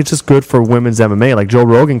also think it's just good for women's MMA. Like Joe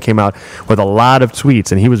Rogan came out with a lot of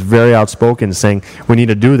tweets, and he was very outspoken saying we need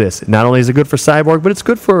to do this. Not only is it good for Cyborg, but it's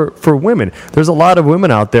good for women. There's a lot of women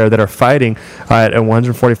out there that are fighting at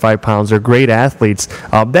 145 pounds. They're great athletes.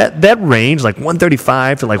 That range, like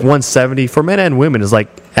 135 to like 170, for men and women, is like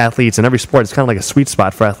athletes in every sport. It's kind of like a sweet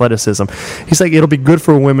spot for athleticism. He's like, it'll be good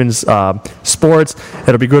for women's sports.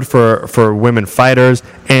 It'll be good for women fighters,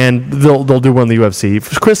 and they'll do well in the UFC.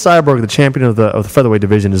 Chris Cyborg, the champion of the featherweight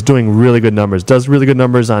division, is doing really good numbers. Does really good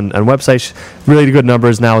numbers on websites. Really good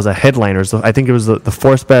numbers now as a headliner. So I think it was the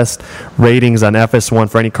fourth best ratings on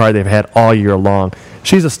FS1 for any card they've had all year long.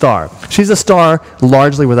 She's a star. She's a star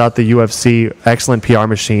largely without the UFC excellent PR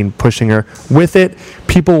machine pushing her. With it,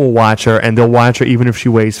 people will watch her, and they'll watch her even if she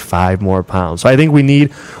weighs 5 more pounds. So I think we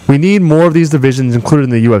need more of these divisions included in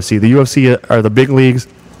the UFC. The UFC are the big leagues.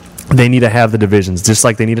 They need to have the divisions, just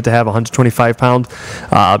like they needed to have a 125-pound,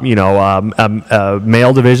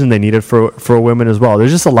 male division. They need it for women as well.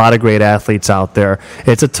 There's just a lot of great athletes out there.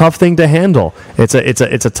 It's a tough thing to handle. It's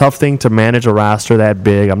a tough thing to manage a roster that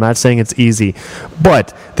big. I'm not saying it's easy,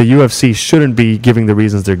 but the UFC shouldn't be giving the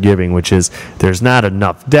reasons they're giving, which is there's not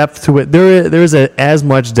enough depth to it. There is as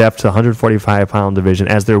much depth to the 145-pound division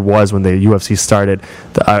as there was when the UFC started,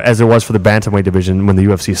 as there was for the bantamweight division when the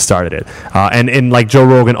UFC started it. And like Joe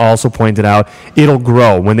Rogan also pointed out, it'll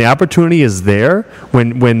grow when the opportunity is there.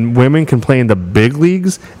 When women can play in the big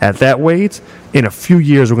leagues at that weight, in a few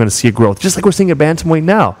years we're going to see a growth, just like we're seeing at bantamweight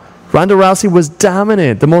now. Ronda Rousey was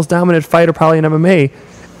dominant, the most dominant fighter probably in MMA,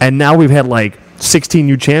 and now we've had like 16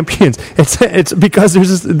 new champions. It's because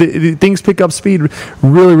there's things pick up speed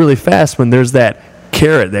really, really fast when there's that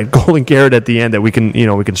carrot, that golden carrot at the end that we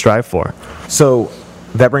can strive for. So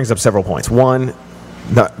that brings up several points. One,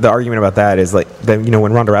 the argument about that is like that,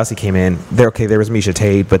 when Ronda Rousey came in, there was Miesha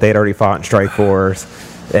Tate, but they had already fought in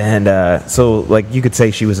Strikeforce, and so like you could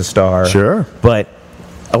say she was a star, sure, but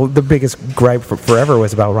the biggest gripe forever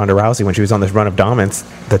was about Ronda Rousey when she was on this run of dominance.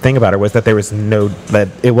 The thing about her was that that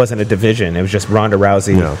it wasn't a division. It was just Ronda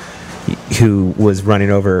Rousey who was running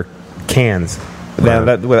over cans. Right.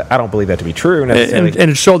 I don't believe that to be true necessarily.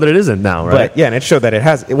 And it showed that it isn't now, right? But, yeah, and it showed that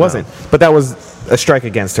it wasn't. No. But that was a strike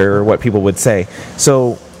against her, or what people would say.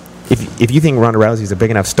 So if you think Ronda Rousey is a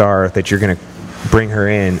big enough star that you're going to bring her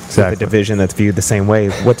in to the division that's viewed the same way,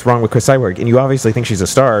 what's wrong with Chris Cyborg? And you obviously think she's a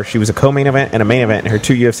star. She was a co-main event and a main event in her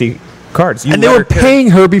 2 UFC cards. And they were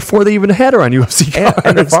paying her before they even had her on UFC cards.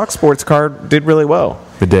 And the Fox Sports card did really well.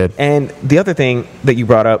 It did. And the other thing that you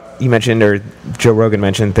brought up, you mentioned, or Joe Rogan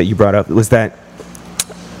mentioned that you brought up, was that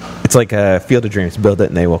it's like a field of dreams. Build it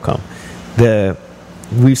and they will come.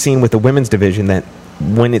 We've seen with the women's division that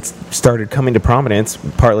when it started coming to prominence,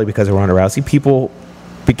 partly because of Ronda Rousey, people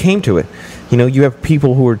became to it. You have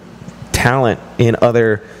people who are talent in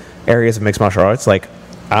other areas of mixed martial arts, like,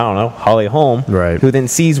 I don't know, Holly Holm, Right. who then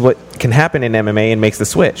sees what can happen in MMA and makes the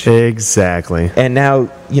switch. Exactly. And now,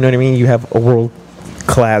 you know what I mean? You have a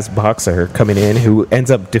world-class boxer coming in who ends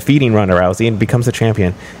up defeating Ronda Rousey and becomes a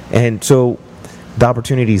champion. And so the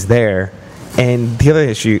opportunity's there. And the other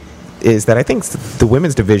issue is that I think the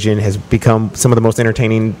women's division has become some of the most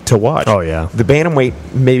entertaining to watch. Oh, yeah. The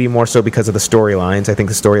bantamweight, maybe more so because of the storylines. I think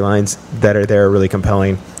the storylines that are there are really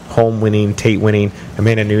compelling. Holm winning, Tate winning,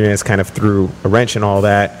 Amanda Nunes kind of threw a wrench in all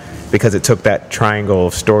that because it took that triangle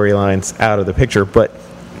of storylines out of the picture. But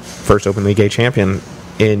first openly gay champion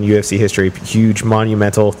in UFC history, huge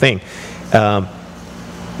monumental thing.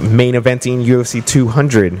 Main eventing UFC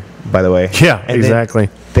 200, by the way. Yeah, And exactly.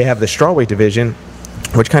 then they have the strawweight division,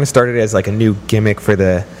 which kind of started as like a new gimmick for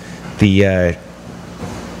the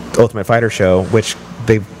Ultimate Fighter show, which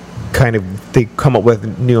they come up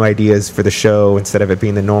with new ideas for the show instead of it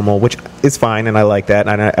being the normal, which is fine, and I like that,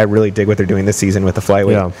 and I really dig what they're doing this season with the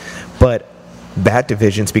flyweight. Yeah. But that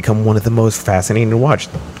division's become one of the most fascinating to watch.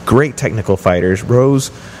 Great technical fighters. Rose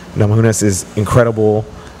Namajunas is incredible.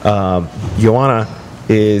 Joanna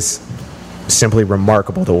is simply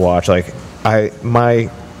remarkable to watch. Like, my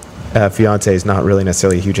fiance is not really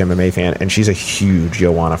necessarily a huge MMA fan, and she's a huge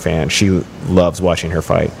Joanna fan. She loves watching her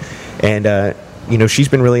fight, and she's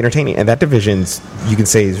been really entertaining. And that division's, you can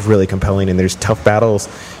say, is really compelling. And there's tough battles.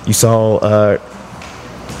 You saw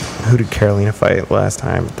who did Carolina fight last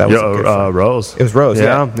time? That was a good fight. Rose. It was Rose.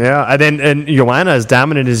 Yeah. And Joanna, as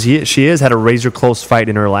dominant as she is, had a razor close fight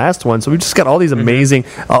in her last one. So we just got all these amazing,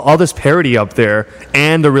 all this parity up there,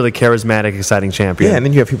 and a really charismatic, exciting champion. Yeah, and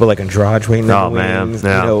then you have people like Andrade waiting in the wings.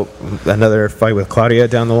 Yeah. Another fight with Claudia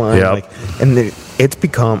down the line. Yep. And it's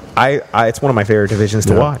become it's one of my favorite divisions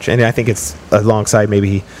to watch, and I think it's alongside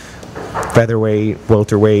maybe featherweight,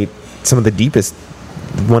 welterweight, one of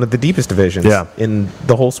the deepest divisions in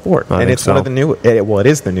the whole sport. And it's one of the new. It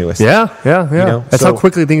is the newest. Yeah. That's how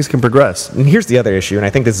quickly things can progress. And here's the other issue, and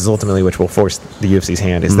I think this is ultimately which will force the UFC's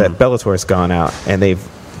hand, is that Bellator has gone out and they've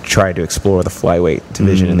tried to explore the flyweight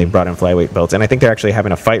division, and they've brought in flyweight belts. And I think they're actually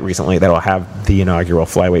having a fight recently that will have the inaugural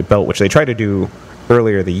flyweight belt, which they tried to do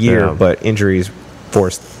earlier the year, but injuries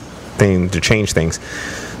forced them to change things.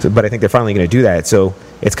 But I think they're finally going to do that. So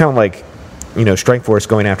it's kind of like, Strikeforce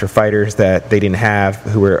going after fighters that they didn't have,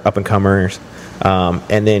 who were up and comers,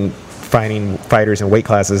 and then finding fighters in weight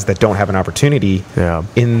classes that don't have an opportunity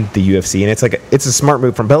in the UFC. And it's a smart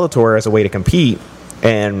move from Bellator as a way to compete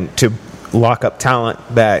and to lock up talent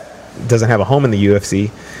that doesn't have a home in the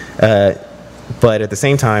UFC. But at the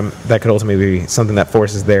same time, that could ultimately be something that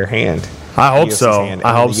forces their hand. I hope so.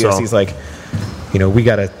 I hope so. The UFC's like, we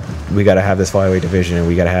gotta have this flyweight division, and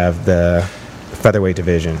we gotta have the featherweight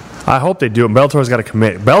division. I hope they do. Bellator's got to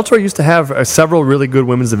commit. Bellator used to have several really good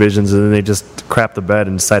women's divisions, and then they just crapped the bed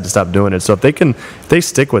and decided to stop doing it. So if they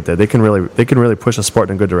stick with it, they can really push the sport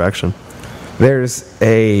in a good direction.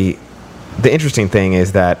 The interesting thing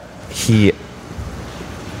is that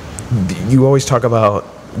you always talk about,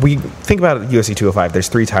 we think about UFC 205, there's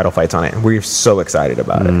 3 title fights on it, and we're so excited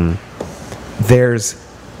about it.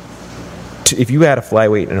 If you add a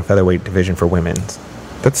flyweight and a featherweight division for women's,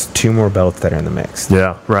 that's 2 more belts that are in the mix.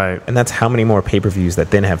 Yeah, right. And that's how many more pay-per-views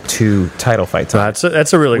that then have 2 title fights on.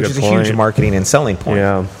 That's a really good point. Which is a huge marketing and selling point.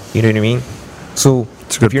 Yeah. You know what I mean? So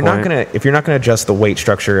if you're not gonna adjust the weight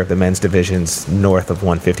structure of the men's divisions north of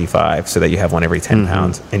 155 so that you have one every 10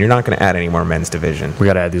 pounds, and you're not going to add any more men's division, we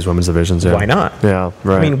got to add these women's divisions. Why not? Yeah,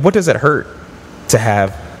 right. I mean, what does it hurt to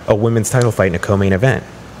have a women's title fight in a co-main event?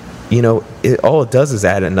 All it does is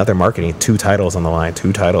add another marketing, 2 titles on the line,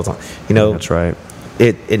 2 titles on. That's right.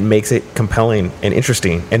 It makes it compelling and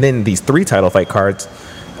interesting, and then these 3 title fight cards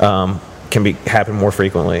can happen more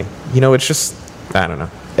frequently. It's just, I don't know.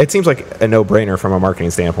 It seems like a no-brainer from a marketing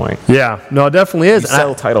standpoint. Yeah, no, it definitely is. You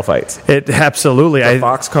sell title fights. It absolutely. For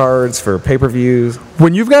Fox cards, for pay-per-views.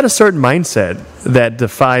 When you've got a certain mindset that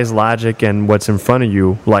defies logic and what's in front of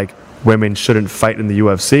you, like women shouldn't fight in the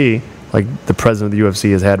UFC, like the president of the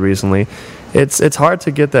UFC has had recently, it's hard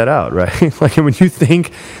to get that out, right? Like when you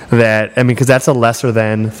think that, because that's a lesser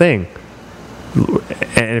than thing.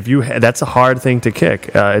 And that's a hard thing to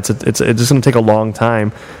kick. It's just going to take a long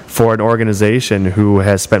time for an organization who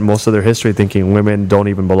has spent most of their history thinking women don't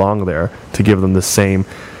even belong there to give them the same,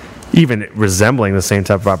 even resembling the same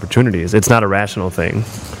type of opportunities. It's not a rational thing.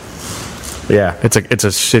 Yeah, it's a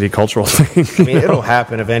shitty cultural thing. It'll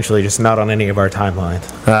happen eventually, just not on any of our timelines.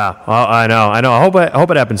 I know. I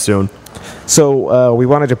hope it happens soon. So we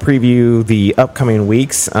wanted to preview the upcoming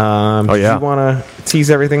weeks. Do you want to tease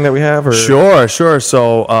everything that we have? Or? Sure.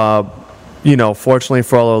 So, fortunately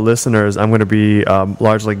for all our listeners, I'm going to be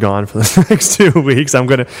largely gone for the next 2 weeks. I'm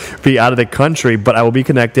going to be out of the country, but I will be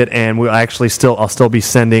connected, and I'll still be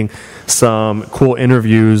sending some cool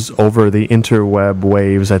interviews over the interweb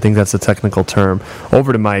waves. I think that's the technical term,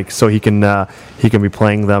 over to Mike, so he can be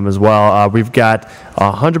playing them as well. We've got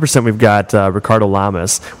 100%. We've got Ricardo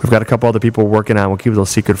Lamas. We've got a couple other people working on. We'll keep it a little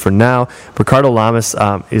secret for now. Ricardo Lamas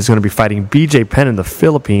is going to be fighting BJ Penn in the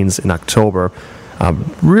Philippines in October.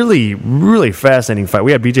 Really, really fascinating fight.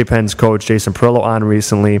 We had BJ Penn's coach, Jason Perillo, on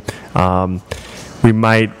recently. We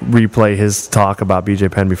might replay his talk about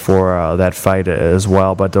BJ Penn before that fight as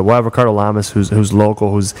well. But we'll have Ricardo Lamas, who's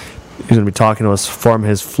local, he's going to be talking to us from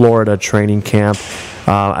his Florida training camp.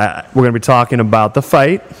 We're going to be talking about the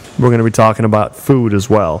fight. We're going to be talking about food as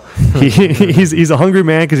well. He's a hungry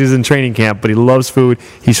man because he's in training camp, but he loves food.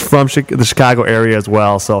 He's from the Chicago area as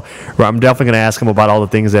well, so I'm definitely going to ask him about all the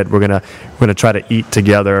things that we're going to try to eat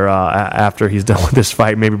together after he's done with this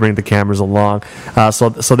fight. Maybe bring the cameras along. So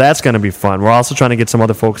that's going to be fun. We're also trying to get some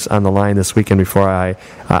other folks on the line this weekend before I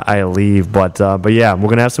leave. But yeah, we're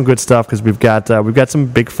going to have some good stuff because we've got some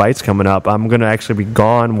big fights coming up. I'm going to actually be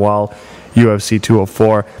gone while UFC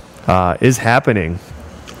 204 is happening.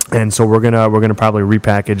 And so we're gonna probably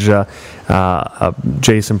repackage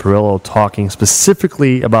Jason Perillo talking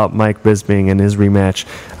specifically about Mike Bisping and his rematch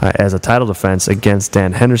as a title defense against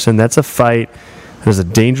Dan Henderson. That's a fight. There's a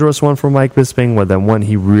dangerous one for Mike Bisping, but then one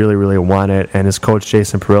he really, really wanted. And his coach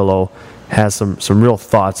Jason Perillo has some real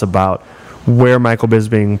thoughts about where Michael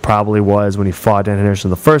Bisping probably was when he fought Dan Henderson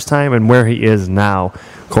the first time, and where he is now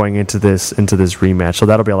going into this rematch. So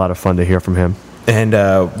that'll be a lot of fun to hear from him. And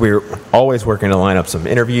we're always working to line up some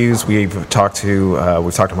interviews. We've talked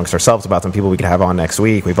amongst ourselves about some people we could have on next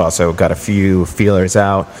week. We've also got a few feelers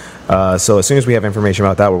out. So as soon as we have information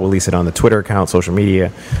about that, we'll release it on the Twitter account, social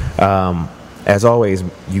media. As always,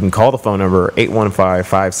 you can call the phone number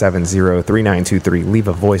 815-570-3923. Leave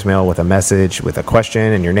a voicemail with a message, with a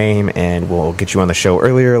question and your name, and we'll get you on the show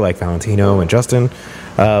earlier, like Valentino and Justin.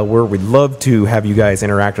 We'd love to have you guys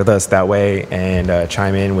interact with us that way and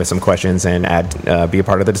chime in with some questions and be a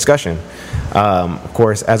part of the discussion. Of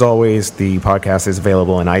course, as always, the podcast is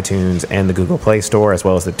available in iTunes and the Google Play Store, as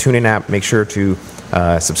well as the TuneIn app. Make sure to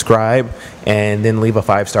subscribe and then leave a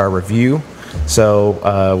 5-star review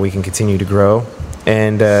so we can continue to grow.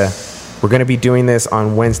 And we're going to be doing this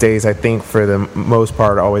on Wednesdays, I think, for the most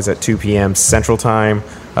part, always at 2 p.m. Central Time.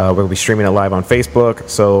 We'll be streaming it live on Facebook,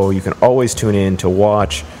 so you can always tune in to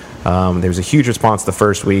watch. There was a huge response the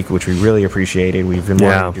first week, which we really appreciated. We've been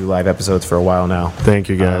wanting to do live episodes for a while now. Thank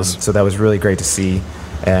you, guys. So that was really great to see.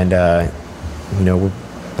 And,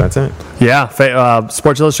 that's it. Yeah,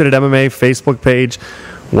 Sports Illustrated MMA Facebook page,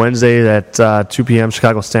 Wednesday at 2 p.m.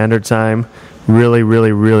 Chicago Standard Time. Really,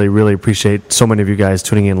 really, really, really appreciate so many of you guys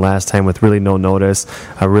tuning in last time with really no notice.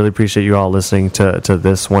 I really appreciate you all listening to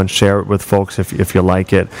this one. Share it with folks if you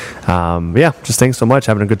like it. Just thanks so much.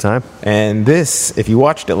 Having a good time. And this, if you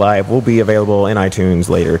watched it live, will be available in iTunes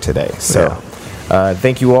later today. So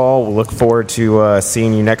thank you all. We'll look forward to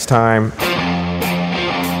seeing you next time.